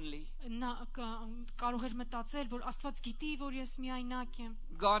lonely. Նա կարող էր մտածել, որ Աստված գիտի, որ ես միայնակ եմ։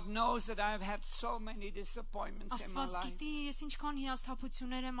 God knows that I've had so many disappointments in my Աստված life. գիտի, ես ինչքան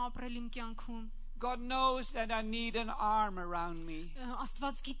հիասթափություններ եմ ապրել իմ կյանքում։ God knows that I need an arm around me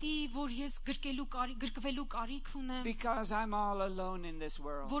Աստված գիտի, որ ես գրկվելու կարիք ունեմ, because I'm all alone in this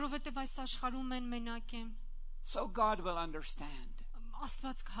world. որովհետև այս աշխարհում են մենակ եմ։ So God will understand.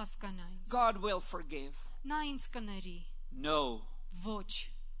 Աստված կհասկանա ինձ։ God will forgive. Նա ինձ կների։ No, Ոչ,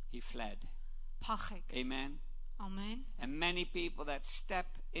 he fled. փախեք։ Amen. Ամեն։ And many people that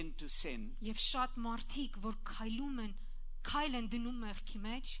step into sin, Եվ շատ մարդիկ, որ քայլ են դնում մեղքի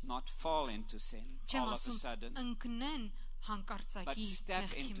մեջ, not fall into sin չեմ all of a ասում sudden. ընկնեն But հանկարծակի step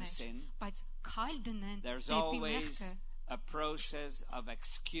մեղքի into մեջ, sin. բայց քայլ դնեն There's դեպի always մեղքը, a process of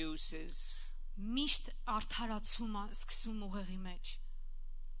excuses, միշտ արդարացում է սկսում ուղեղի մեջ,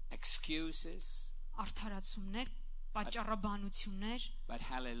 excuses, արդարացումներ, պատճառաբանություններ, but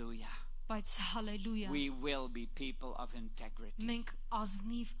hallelujah. բայց հալելույա, We will be people of integrity մենք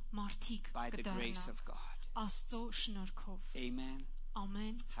ազնիվ մարդիկ by the grace կդառնանք of God. Աստծո շնորհքով։ Amen.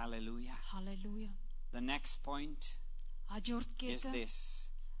 Ամեն, Hallelujah. հալելույա։ The next point, Հաջորդ is կետը this.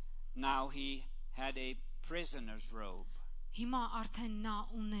 Now he had a prisoner's robe. հիմա արդեն նա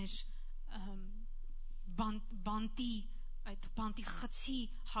ուներ բանտի այդ բանտի խցի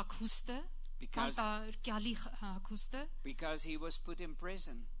հագուստը, բանտարկյալի հագուստը, Because he was put in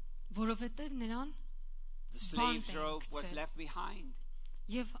prison. որովհետև նրան The slave's Band robe was գցել. left behind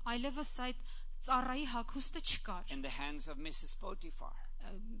եւ այլևս այդ ծառայի հագուստը չկար in the hands of Mrs. Potiphar.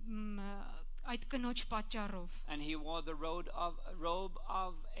 այդ կնոջ պատճառով And he wore the robe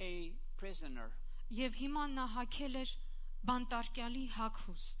of a prisoner. եւ հիմա նա հագել էր բանտարկյալի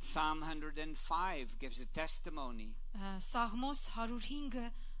հագուստ Psalm 105 gives a testimony Սաղմոս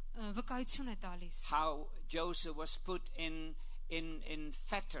 105-ը վկայություն է տալիս how Joseph was put in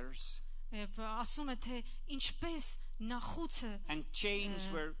fetters եւ ասում է թե ինչպես նա խուցը and chains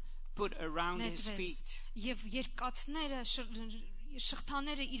were put around his նետվեց feet. եւ երկաթները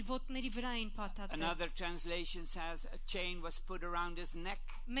շղթաները իր ոտների վրա էին փաթաթել Another translation says a chain was put around his neck.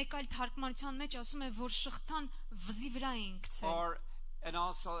 մեկ այլ թարգմանության մեջ ասում է որ շղթան վզի վրա էին գցել And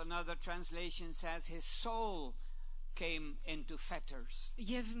also another translation says his soul came into fetters.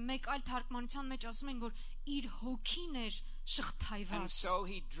 եւ մեկ այլ թարգմանության մեջ ասում են որ իր հոգին էր And շղթայված so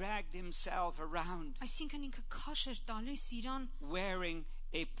he dragged himself around այսինքն ինքը քաշ էր տալիս իրան wearing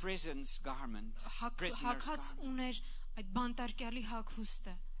a prison's garment. Prisoner's հագած garment. ուներ այդ բանտարկյալի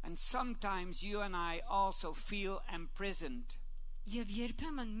հագուստը And sometimes you and I also feel imprisoned եւ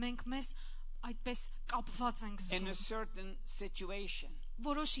երբեմն մենք մեզ այդպես կապված ենք in a զգում certain situation.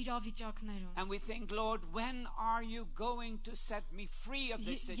 որոշ իրավիճակներում And we think, Lord, when are you going to set me free of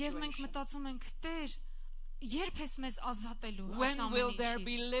this եւ մենք situation? մտածում ենք Տեր երբ ես մեզ ազատելու այս When will there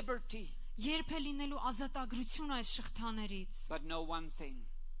be ամենից liberty? երբ է լինելու ազատագրություն այս շղթաներից But know one thing,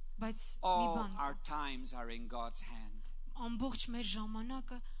 բայց մի all բան our times are in God's hand. ամբողջ մեր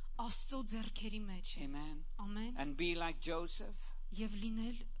ժամանակը Աստծո ձեռքերի մեջ է Amen. ամեն And be like Joseph. եւ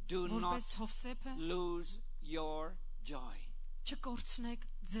լինել Do որպես not Հովսեփը lose your joy. չկորցնեք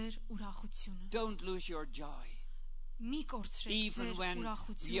ձեր ուրախությունը Don't lose your joy. մի կորցրեք Even ձեր when you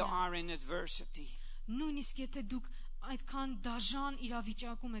ուրախությունը are in adversity. նույնիսկ եթե դուք այդքան դաժան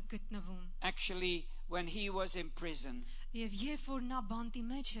իրավիճակում եք գտնվում Actually, when he was in prison, եւ երբ որ նա բանտի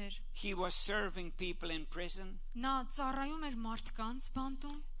մեջ էր he was serving people in prison. նա ծառայում էր մարդկանց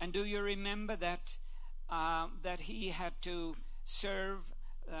բանտում And do you remember that he had to serve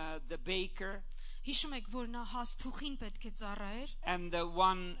the baker հիշում եք որ նա հաստուխին պետք է ծառայեր and the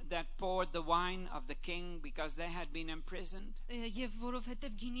one that poured the wine of the king because they had been imprisoned? եւ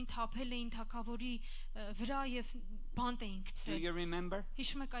որովհետեւ գինին թափել էին թակավորի վրա եւ բանտ էին Do գցել you remember?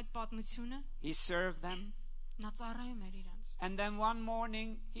 հիշում եք այդ պատմությունը He served them. նա ծառայում էր իրանց And then one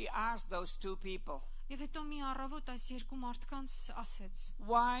morning he asked those two people, եւ հետո մի առավոտ այս երկու մարդկանց ասեց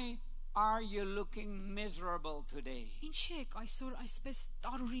why are you looking miserable today? ինչի եք այսօր այսպես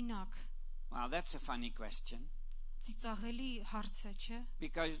տարօրինակ Well, that's a funny question. ծիծաղելի հարց է չէ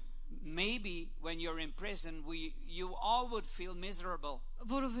Because maybe when you're in prison, you all would feel miserable.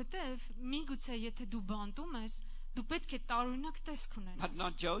 որովհետեւ միգուցե եթե դու բանտում ես դու պետք է տարօրինակ տեսք But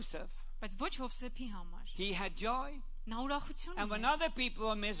not ունենաս Joseph. բայց ոչ Հովսեփի համար He had joy. նա ուրախություն And when ուներ other people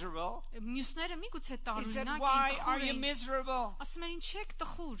are miserable, մյուսները միգուցե he said, տարօրինակ why էին are you տխուր էին miserable? ասում են ինչ եք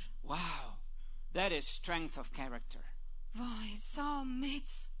տխուր Wow. That is strength of character. վայ սա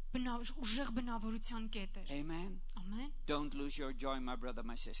մեծ ուժեղ բնավորության կետ էր Amen. ամեն Don't lose your joy, my brother,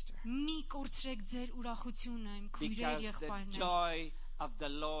 my sister. մի կորցրեք ձեր ուրախությունը իմ քույրեր Because the եղբայրներ joy of the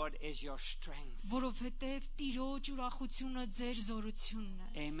Lord is your strength. որովհետև Տիրոջ ուրախությունը ձեր զորությունն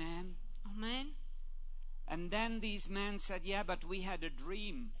է Amen. ամեն And then these men said, yeah, but we had a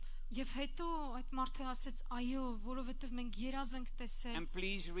dream. եւ հետո այդ մարդը ասեց այո որովհետև մենք երազ ենք տեսել And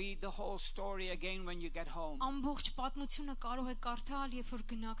please read the whole story again when you get home. ամբողջ պատմությունը կարող եք կարդալ երբ որ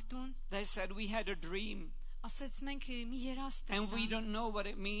գնաք տուն They said, we had a dream ասեց մենք մի երազ and we տեսանք don't know what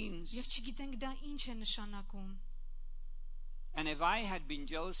it means. եւ չգիտենք դա ինչ է նշանակում And if I had been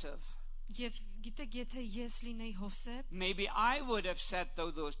Joseph, եւ գիտեք եթե ես լինեի Հովսեփ maybe I would have said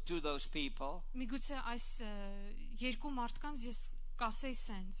to those people, միգուցե այս երկու մարդկանց ես կասեի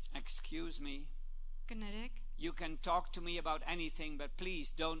սենց excuse me, կներեք you can talk to me about anything, but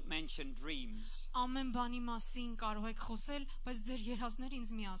please don't mention dreams. ամեն բանի մասին կարող եք խոսել բայց ձեր երազները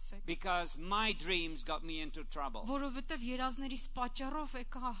ինձ մի ասեք Because my dreams got me into trouble. որովհետև երազներիս պատճառով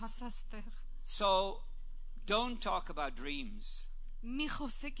եկա հասած տեղ So don't talk about dreams. մի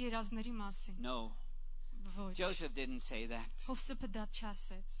խոսեք երազների մասին No, ոչ Joseph didn't say that. Հովսեփը դա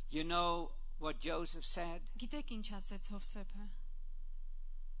չասեց You know what Joseph said? գիտեք ինչ ասեց Հովսեփը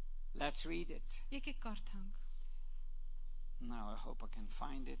Let's read it. եկեք կարդանք Now I hope I can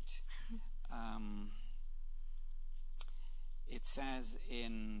find it. It says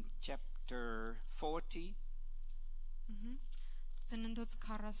in chapter 40, Ծննդոց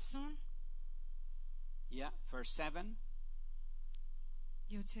 40 verse 7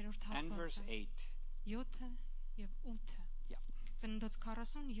 7-րդ and verse հատվածը 8. 7 եւ 8 Yeah. Ծննդոց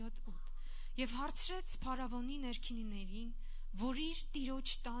 47:8 Եվ հարցրեց փարավոնի ներքինիներին, որ իր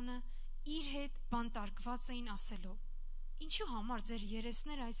տիրոջ տանը իր հետ բանտարկված էին ասելով. Ինչու համար ձեր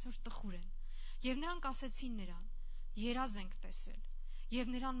երեսները այսօր տխուր են։ Եվ նրանք ասեցին նրան. երազ ենք տեսել, եւ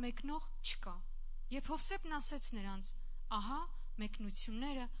նրան մեկնող չկա։ Եվ Հովսեփն ասեց նրանց. ահա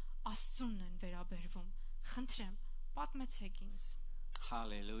մեկնությունները Աստծունն են վերաբերվում։ Խնդրեմ, պատմեցեք ինձ։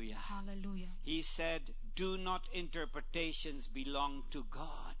 Hallelujah. Hallelujah. He said, do not interpretations belong to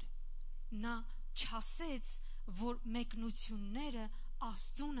God. Նա չասեց, որ մեկնությունները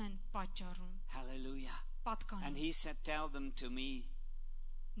Աստծուն են պատճառում։ Hallelujah. And Պատկանում։ he said, tell them to me.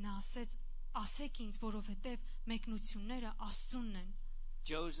 Նա ասեց, ասեք ինձ, որովհետև մեկնությունները Աստծունն են։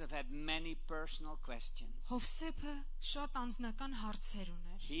 Joseph had many personal questions. Հովսեփը շատ անձնական հարցեր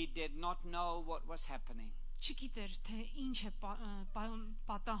ուներ։ He did not know what was happening. Չգիտեր, թե ինչ է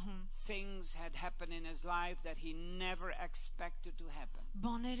պատահում։ Things had happened in his life that he never expected to happen.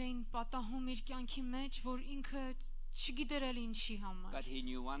 Բաներ էին պատահում իր կյանքի մեջ, որ ինքը չգիտեր էլ ինչի համար։ But he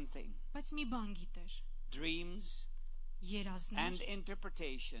knew one thing. Բայց մի բան գիտեր. Dreams and Երազներ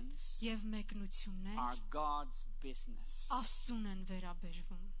interpretations եւ մեկնություններ are God's business. Աստծուն են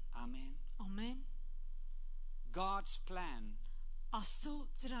վերաբերվում։ Amen. Ամեն։ God's plan Աստծո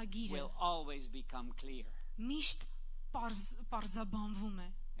ծրագիրը will always become clear. միշտ պարզաբանվում է։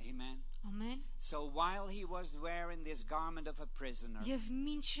 Amen. Ամեն։ So while he was wearing this garment of a prisoner, Եվ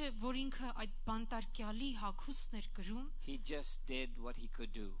մինչև որ ինքը այդ բանտարկյալի հագուստն էր կրում, he just did what he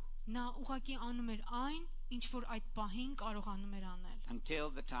could do նա ուղղակի անում էր այն, ինչ որ այդ պահին կարողանում էր անել։ until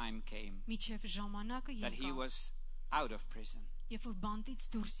the time came Միջև ժամանակը that he եկավ, was out of prison. երբ որ բանտից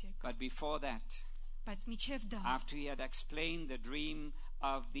դուրս եկավ, But before that, բայց միջև դա, after he had explained the dream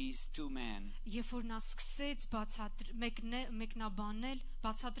of these two men, երբ որ նա սկսեց մեկնաբանել,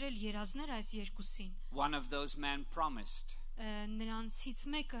 բացատրել երազներ այս երկուսին, one of those men promised նրանցից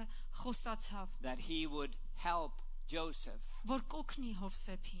մեկը խոստացավ, that he would help Joseph որ կօգնի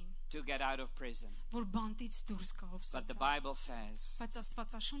Հովսեփին, to get out of prison. որ բանտից դուրս գա But the Հովսեփը։ Bible says Բայց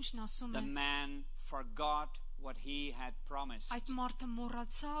Աստվածաշունչն ասում the է, man forgot what he had promised. այդ մարդը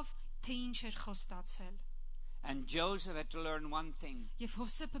մոռացավ, թե ինչ էր խոստացել։ And Joseph had to learn one thing. Եվ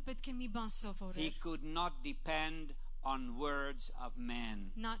Հովսեփը պետք է մի բան He սովորեր։ could not depend on words of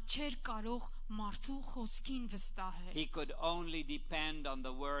men. Նա չէր կարող մարդու խոսքին վստահել։ He could only depend on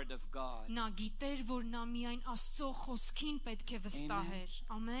the word of God. Նա գիտեր, որ նա միայն Աստծո խոսքին պետք է վստահեր։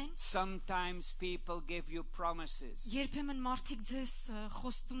 Ամեն։ Sometimes people give you promises, Երբեմն մարդիկ ձեզ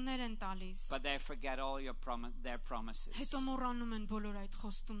խոստումներ են տալիս, but they forget all their promises. հետո մոռանում են բոլոր այդ And you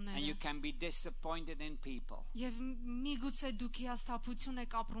խոստումները։ can be disappointed in people. Եվ միգուցե դուք հիասթափություն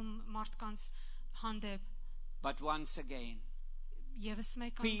եք ապրում մարդկանց հանդեպ։ But once again, Եվս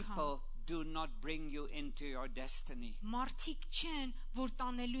մեկ անգամ people do not bring you into your destiny. մարդիկ չեն, որ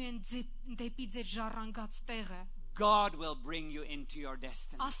տանելու են դեպի ձեր ժառանգած տեղը։ God will bring you into your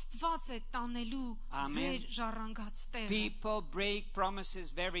destiny. Աստված է տանելու Amen. ձեր ժառանգած տեղը։ People break promises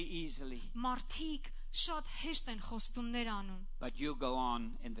very easily, Մարդիկ շատ հեշտ են խոստումներ անում, but you go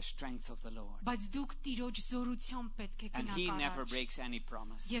on in the strength of the Lord. բայց դուք Տիրոջ զորությամբ պետք է And he never գնաք առաջ։ breaks any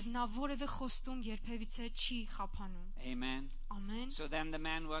promise. Եվ նա որևէ խոստում երբևիցե չի խափանում։ Amen. Ամեն։ So then the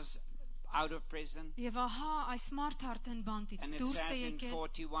man was out of prison, Եվ ահա այս մարդը արդեն բանտից and it դուրս է says in եկել,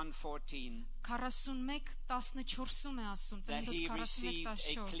 41:14 41:14-ում է ասում, that he received a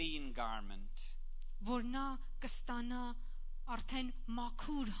 41:14, clean garment. որ նա կստանա արդեն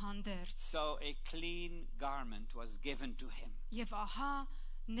մաքուր հանդերձ։ So a clean garment was given to him. Եվ ահա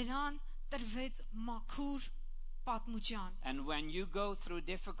նրան տրվեց մաքուր պատմուճան։ And when you go through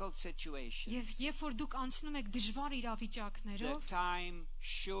difficult situations, Եվ երբ որ դուք անցնում եք դժվար the իրավիճակներով, time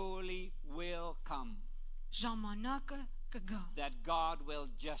surely will come ժամանակը կգա, that God will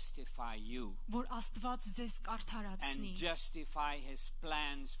justify you որ Աստված ձեզ կարդարացնի and justify his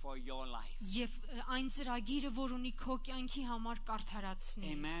plans for your life. եւ այն ծրագիրը, որ ունի քո կյանքի համար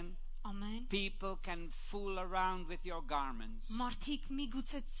կարդարացնի։ Amen. Ամեն։ People can fool around with your garments, Մարդիկ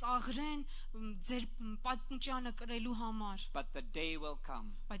միգուցե ծաղրեն ձեր պատմուճանը կրելու համար, but the day will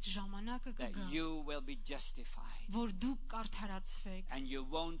come բայց ժամանակը that կգա, you will be justified որ դուք կարդարացվեք and you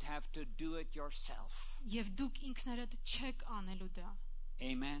won't have to do it yourself. եւ դուք ինքներդ չեք անելու դա։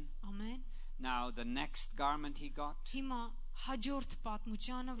 Amen. Ամեն։ Now the next garment he got Հիմա հաջորդ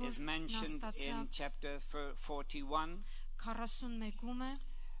պատմուճանը, որ is նա mentioned in ստացավ chapter 41, 41-ում է,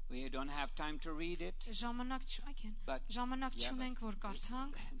 We don't have time to read it. Ժամանակ I can. But- Ժամանակ Yeah, չունենք որ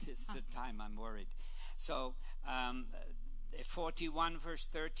կարդանք։ This is the time I'm worried. So, 41 verse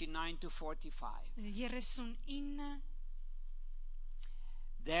 39 to 45. 39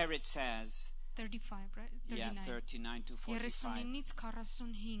 There it says, 35, right? 39 to 45. 39-ից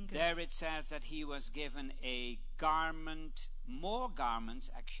 45. There it says that he was given a garment, more garments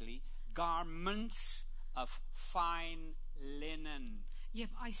actually, garments of fine linen. Եվ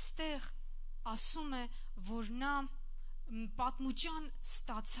այստեղ ասում է, որ նա պատմուճան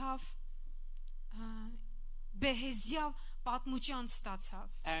ստացավ, բեհեզյա պատմուճան ստացավ։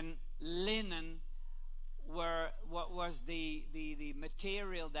 And linen what was the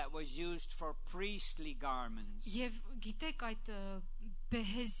material that was used for priestly garments. Եվ գիտեք այդ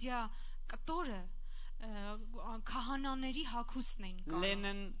բեհեզյա կտորը քահանաների հագուստն էին կարող։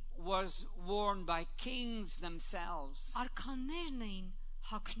 Linen was worn by kings themselves. Արքաններն էին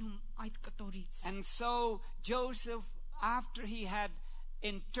հագնում այդ կտորից։ And so Joseph, after he had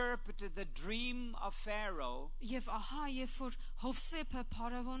interpreted the dream of Pharaoh, Եվ ահա երբ որ Հովսեփը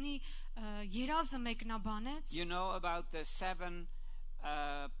փարավոնի երազը մեկնաբանեց, you know about the 7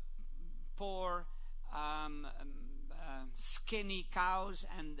 poor skinny cows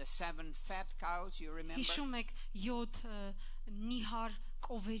and the 7 fat cows, you remember? հիշում եք 7 նիհար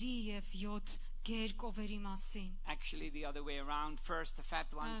կովերի եւ 7 գեր կովերի մասին։ Actually the other way around, first the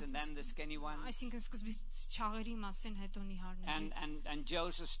fat ones and then the skinny ones. Այսինքն սկզբից չաղերի մասին, հետո նիհարների։ And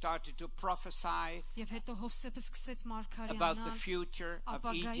Joseph started to prophesy Եվ հետո Հովսեփը սկսեց about the մարգարեանալ future of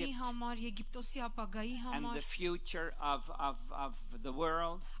ապագայի Egypt համար, Եգիպտոսի ապագայի and the համար, future of the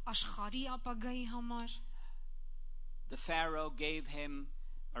world. աշխարհի ապագայի համար, The Pharaoh gave him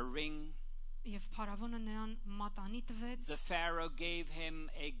a ring. եւ փարավոնը նրան մատանի տվեց, The Pharaoh gave him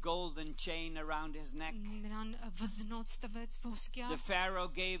a golden chain around his neck. նրան վզնոց տվեց ոսկյա, The Pharaoh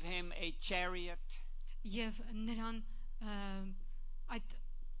gave him a chariot. եւ նրան այդ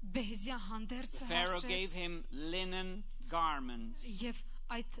բեհեզյա The հանդերձը Pharaoh gave հարցրեց, him linen garments. եւ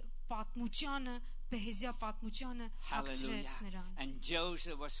այդ պատմուճանը, բեհեզյա պատմուճանը Hallelujah. հագցրեց նրան, And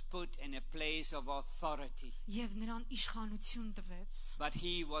Joseph was put in a place of authority. եւ նրան իշխանություն տվեց, But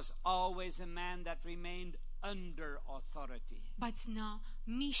he was always a man that remained under authority. բայց նա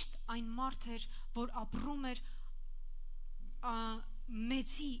միշտ այն մարդ էր, որ ապրում էր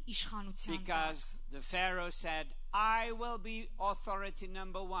մեծի իշխանության տակ, Because the Pharaoh said, I will be authority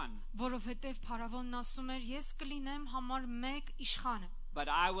number 1, որովհետեւ փարավոնն ասում էր, ես կլինեմ համար 1 իշխանը, but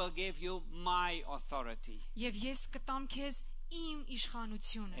I will give you my authority. եւ ես կտամ քեզ իմ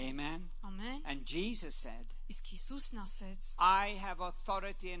իշխանությունը։ Amen. Ամեն։ And Jesus said, Իսկ Հիսուսն ասեց, I have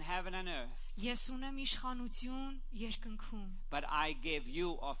authority in heaven and earth, ես ունեմ իշխանություն երկնքում, but I give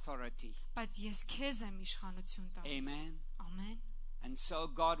you authority. բայց ես քեզ եմ իշխանություն տալիս։ Amen. Ամեն։ And so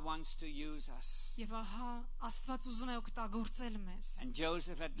God wants to use us. Եվ ահա Աստված ուզում է օգտագործել մեզ։ And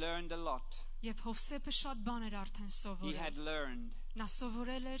Joseph had learned a lot. Եվ Հովսեփը շատ բան էր արդեն He սովորել։ had learned Նա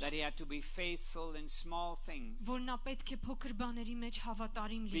սովորել էր, that he had to be faithful in small things որ նա պետք է փոքր բաների մեջ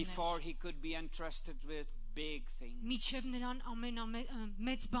հավատարիմ before լիներ, he could be entrusted with big things. միջև նրան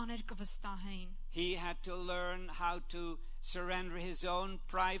մեծ բաներ կվստահեին։ He had to learn how to surrender his own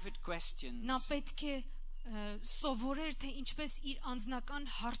private questions Նա պետք է սովորեր, թե ինչպես իր անձնական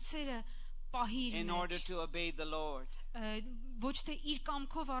հարցերը պահի իր in order մեջ, to obey the Lord. ոչ թե իր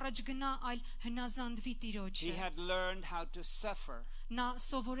կամքով առաջ գնա, այլ հնազանդվի He Տիրոջը։ had learned how to suffer Նա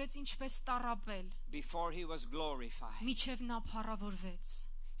սովորեց ինչպես տառապել, before he was glorified. միջև նա փառավորվեց։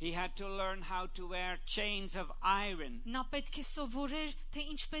 He had to learn how to wear chains of iron Նա պետք է սովորեր, թե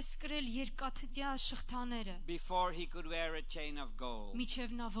ինչպես կրել երկաթյա շղթաները, before he could wear a chain of gold. միջև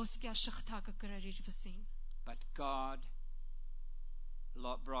նա ոսկյա շղթա կկրեր իր վզին։ But God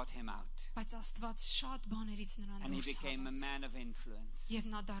brought him out, Բայց Աստված շատ բաներից նրան and he դուրս became a հանեց, man of influence. եւ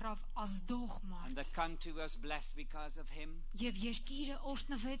նա դառավ ազդող And the մարդ, country was blessed because of him. եւ երկիրը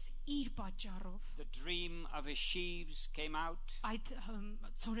օրհնվեց իր պատճառով։ The dream of his sheaves came out. Այդ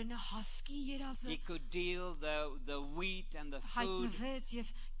ծորենա հասկի երազը He could deal the wheat and the food հայտնվեց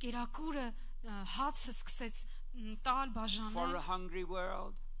եւ կերակուրը հացը սկսեց տալ for a բաժանել hungry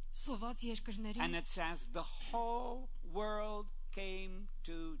world. սոված And երկրներին, it says the whole world came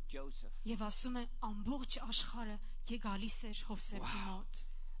to Joseph. եւ ասում է ամբողջ աշխարհը գալիս էր Հովսեփի Wow. մոտ։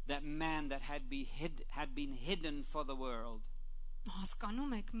 That man that had been hidden for the world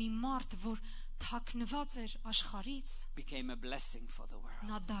Հասկանում եք, մի մարդ, որ թաքնված էր աշխարից, became a blessing for the world.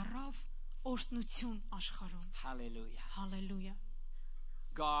 նա դառավ օրհնություն աշխարհում։ Hallelujah. Հալելույա։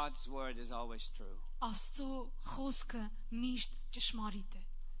 God's word is always true. Աստծո խոսքը միշտ ճշմարիտ է։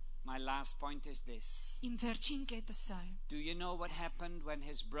 My last point is this. Իմ վերջին կետը սա է։ Do you know what happened when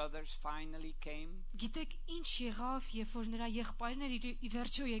his brothers finally came? Գիտեք ինչ եղավ, երբ որ նրա եղբայրները ի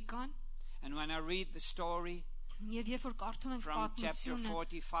վերջո եկան, And when I read the story եւ երբ որ կարդում ենք from chapter պատմությունը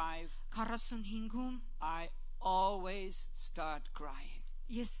 45, 45-ում, I always start crying.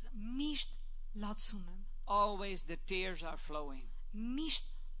 ես միշտ լացում եմ, Always the tears are flowing. միշտ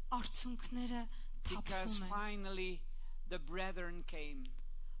արցունքները Because թափվում են, finally the brethren came.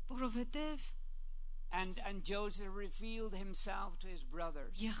 որովհետեւ And Joseph revealed himself to his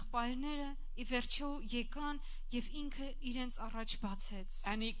brothers. եղբայրները ի վերջո եկան եւ ինքը իրենց առաջ բացեց,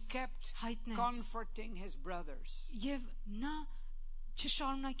 And he kept հայտնեց, comforting his brothers. եւ նա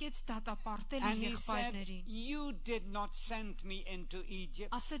չշարունակեց դատապարտել And իր he said, եղբայրներին, you did not send me into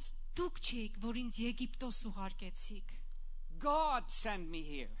Egypt. ասեց դուք չէիք, որ ինձ Եգիպտոս ուղարկեցիք, God sent me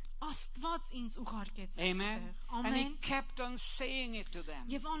here. Աստված ինձ ուղարկեց Amen. այստեղ, And he ամեն, kept on saying it to them.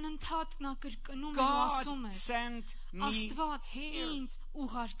 եւ անընդհատ նա կրկնում էր ու ասում God էր, sent me Աստված here. ինձ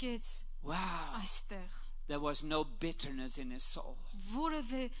ուղարկեց Wow. այստեղ, There was no bitterness in his soul.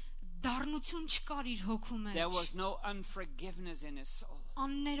 որևէ դառնություն չկար իր հոգու There մեջ, was no unforgiveness in his soul.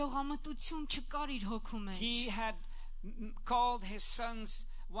 աններողամտություն չկար իր հոգու He մեջ, had called his sons,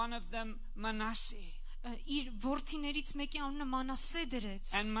 one of them Manasseh. իր որդիներից մեկի անունը Մանասե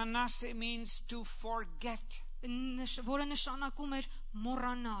դրեց, And Manasseh means to forget. որը նշանակում էր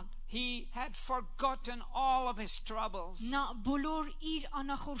մոռանալ, He had forgotten all of his troubles. նա բոլոր իր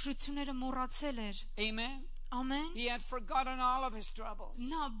անախորժությունները մոռացել էր, Amen. ամեն, He had forgotten all of his troubles.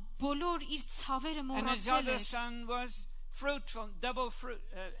 նա բոլոր իր ցավերը And his մոռացել other էր, son was fruitful, double fruit,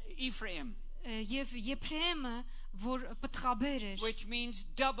 Ephraim, եւ Եփրեեմը, որ պտղաբեր էր, which means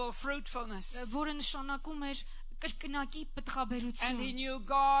double fruitfulness. որը նշանակում էր կրկնակի And he պտղաբերություն, knew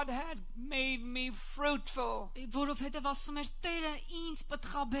God had made me fruitful. որովհետեւ ասում էր Տերը ինձ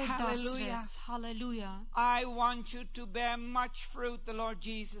պտղաբեր Hallelujah. դարձրեց, հալելույա, I want you to bear much fruit, the Lord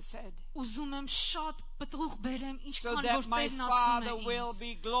Jesus said, ուզում եմ շատ պտղուղ բերեմ, so ինչքան that որ my Տերն ասում Father է will ինձ,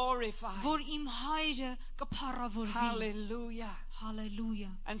 be glorified. որ իմ հայրը կփառավորվի, Hallelujah.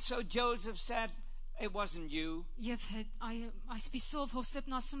 հալելույա, And so Joseph said, it wasn't you. եւ այսպիսով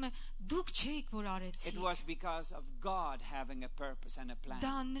Հովսեփն ասում է դուք չէիք որ It արեցիք, was because of God having a purpose and a plan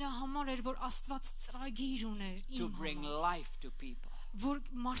դա նրա համար էր որ Աստված ծրագիր ուներ to իմ bring համար, life to people. որ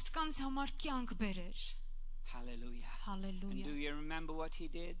մարդկանց համար կյանք բերեր, Hallelujah. And հալելույա, do you remember what he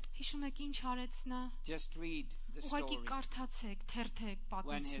did? հիշում եք ինչ արեց նա, Just read the ուղղակի story. կարդացեք, թերթեք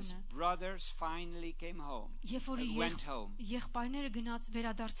When his պատմությունը, brothers finally came home, երբ որ իր went home, եղբայրները գնաց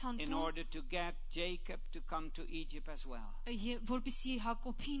վերադարձան in տուն, order to get Jacob to come to Egypt as well. որպեսզի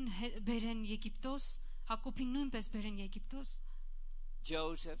Հակոբին բերեն Եգիպտոս, Հակոբին նույնպես բերեն Եգիպտոս,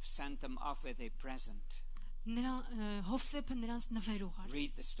 Joseph sent them off with a present. նրա Հովսեփը նրանց նվեր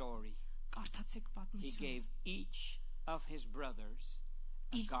Read the ուղարկեց, story. կարդացեք He պատմությունը, gave each of his brothers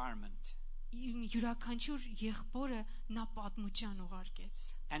a garment. յուրաքանչյուր եղբորը նա պատմուճան ուղարկեց,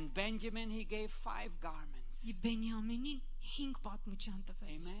 And Benjamin he gave 5 garments. Բենյամինին 5 պատմուճան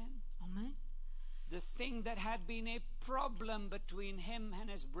տվեց, Amen. ամեն, The thing that had been a problem between him and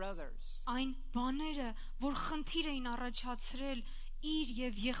his brothers. այն բաները, որ խնդիր էին առաջացրել իր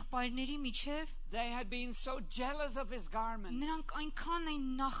եւ եղբայրների միջև, They had been so jealous of his garment. նրանք այնքան էին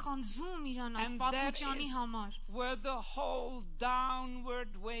նախանձում իրան այդ And that պատմուճանի is համար, where the whole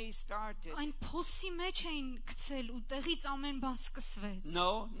downward way started. այն փոսի մեջ էին գցել ու տեղից ամեն բան սկսվեց,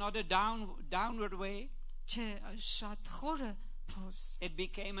 No, not a downward way. չէ, շատ խորը փոս, It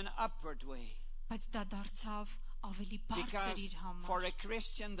became an upward way. բայց դա դարձավ ավելի բարձր Because իր for համար, a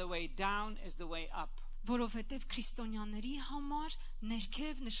Christian the way down is the way up. որովհետև քրիստոնյաների համար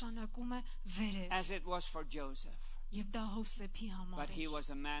ներքև նշանակում է վերև, As it was for Joseph. եւ դա Հովսեփի համար But he էր, was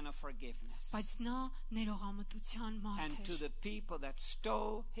a man of forgiveness. բայց նա ներողամտության մարդ And to էր, the people that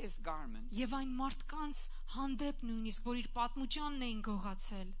stole his garment, եւ այն մարդկանց հանդեպ նույնիսկ որ իր պատմուճանն էին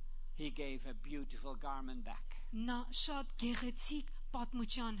գողացել, he gave a beautiful garment back. նա շատ գեղեցիկ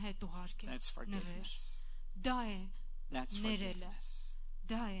պատմուճան հետ That's ուղարկեց նվեր, forgiveness. դա է That's ներելը, forgiveness.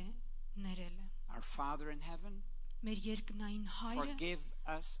 դա է ներելը, Our Father in heaven, մեր երկնային հայրը forgive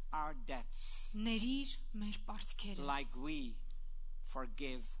us our debts ներիր մեր պարտքերը, like we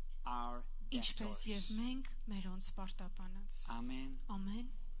forgive our ինչպես եւ debtors. մենք մերոնց պարտապանած, Amen. ամեն,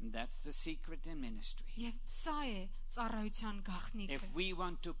 And that's the secret in ministry. եւ սա է ծառայության գաղտնիքը, If we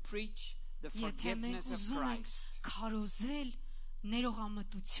want to preach the եթե մենք forgiveness of ուզում ենք Christ, քարոզել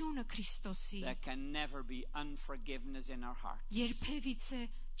ներողամտությունը Քրիստոսի, there can never be unforgiveness in our hearts. երբևիցե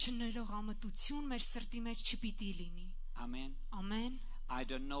չներողամտություն մեր սրտի մեջ չպիտի լինի, Amen. ամեն, I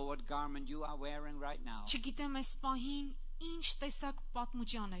don't know what garment you are wearing right now, չգիտեմ այս պահին ինչ տեսակ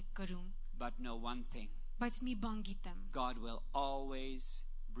պատմուճան եք կրում, but know one thing. բայց մի բան գիտեմ. God will always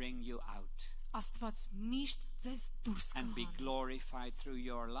bring you out Աստված միշտ ձեզ դուրս and be կհանի glorified through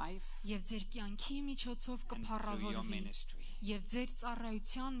your life եւ ձեր կյանքի միջոցով and through your կփառավորվի ministry. եւ ձեր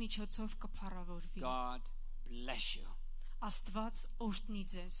ծառայության միջոցով կփառավորվի. God bless you. Աստված օրհնի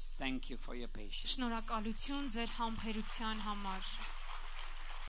ձեզ. Thank you for your patience. Շնորհակալություն ձեր համբերության համար.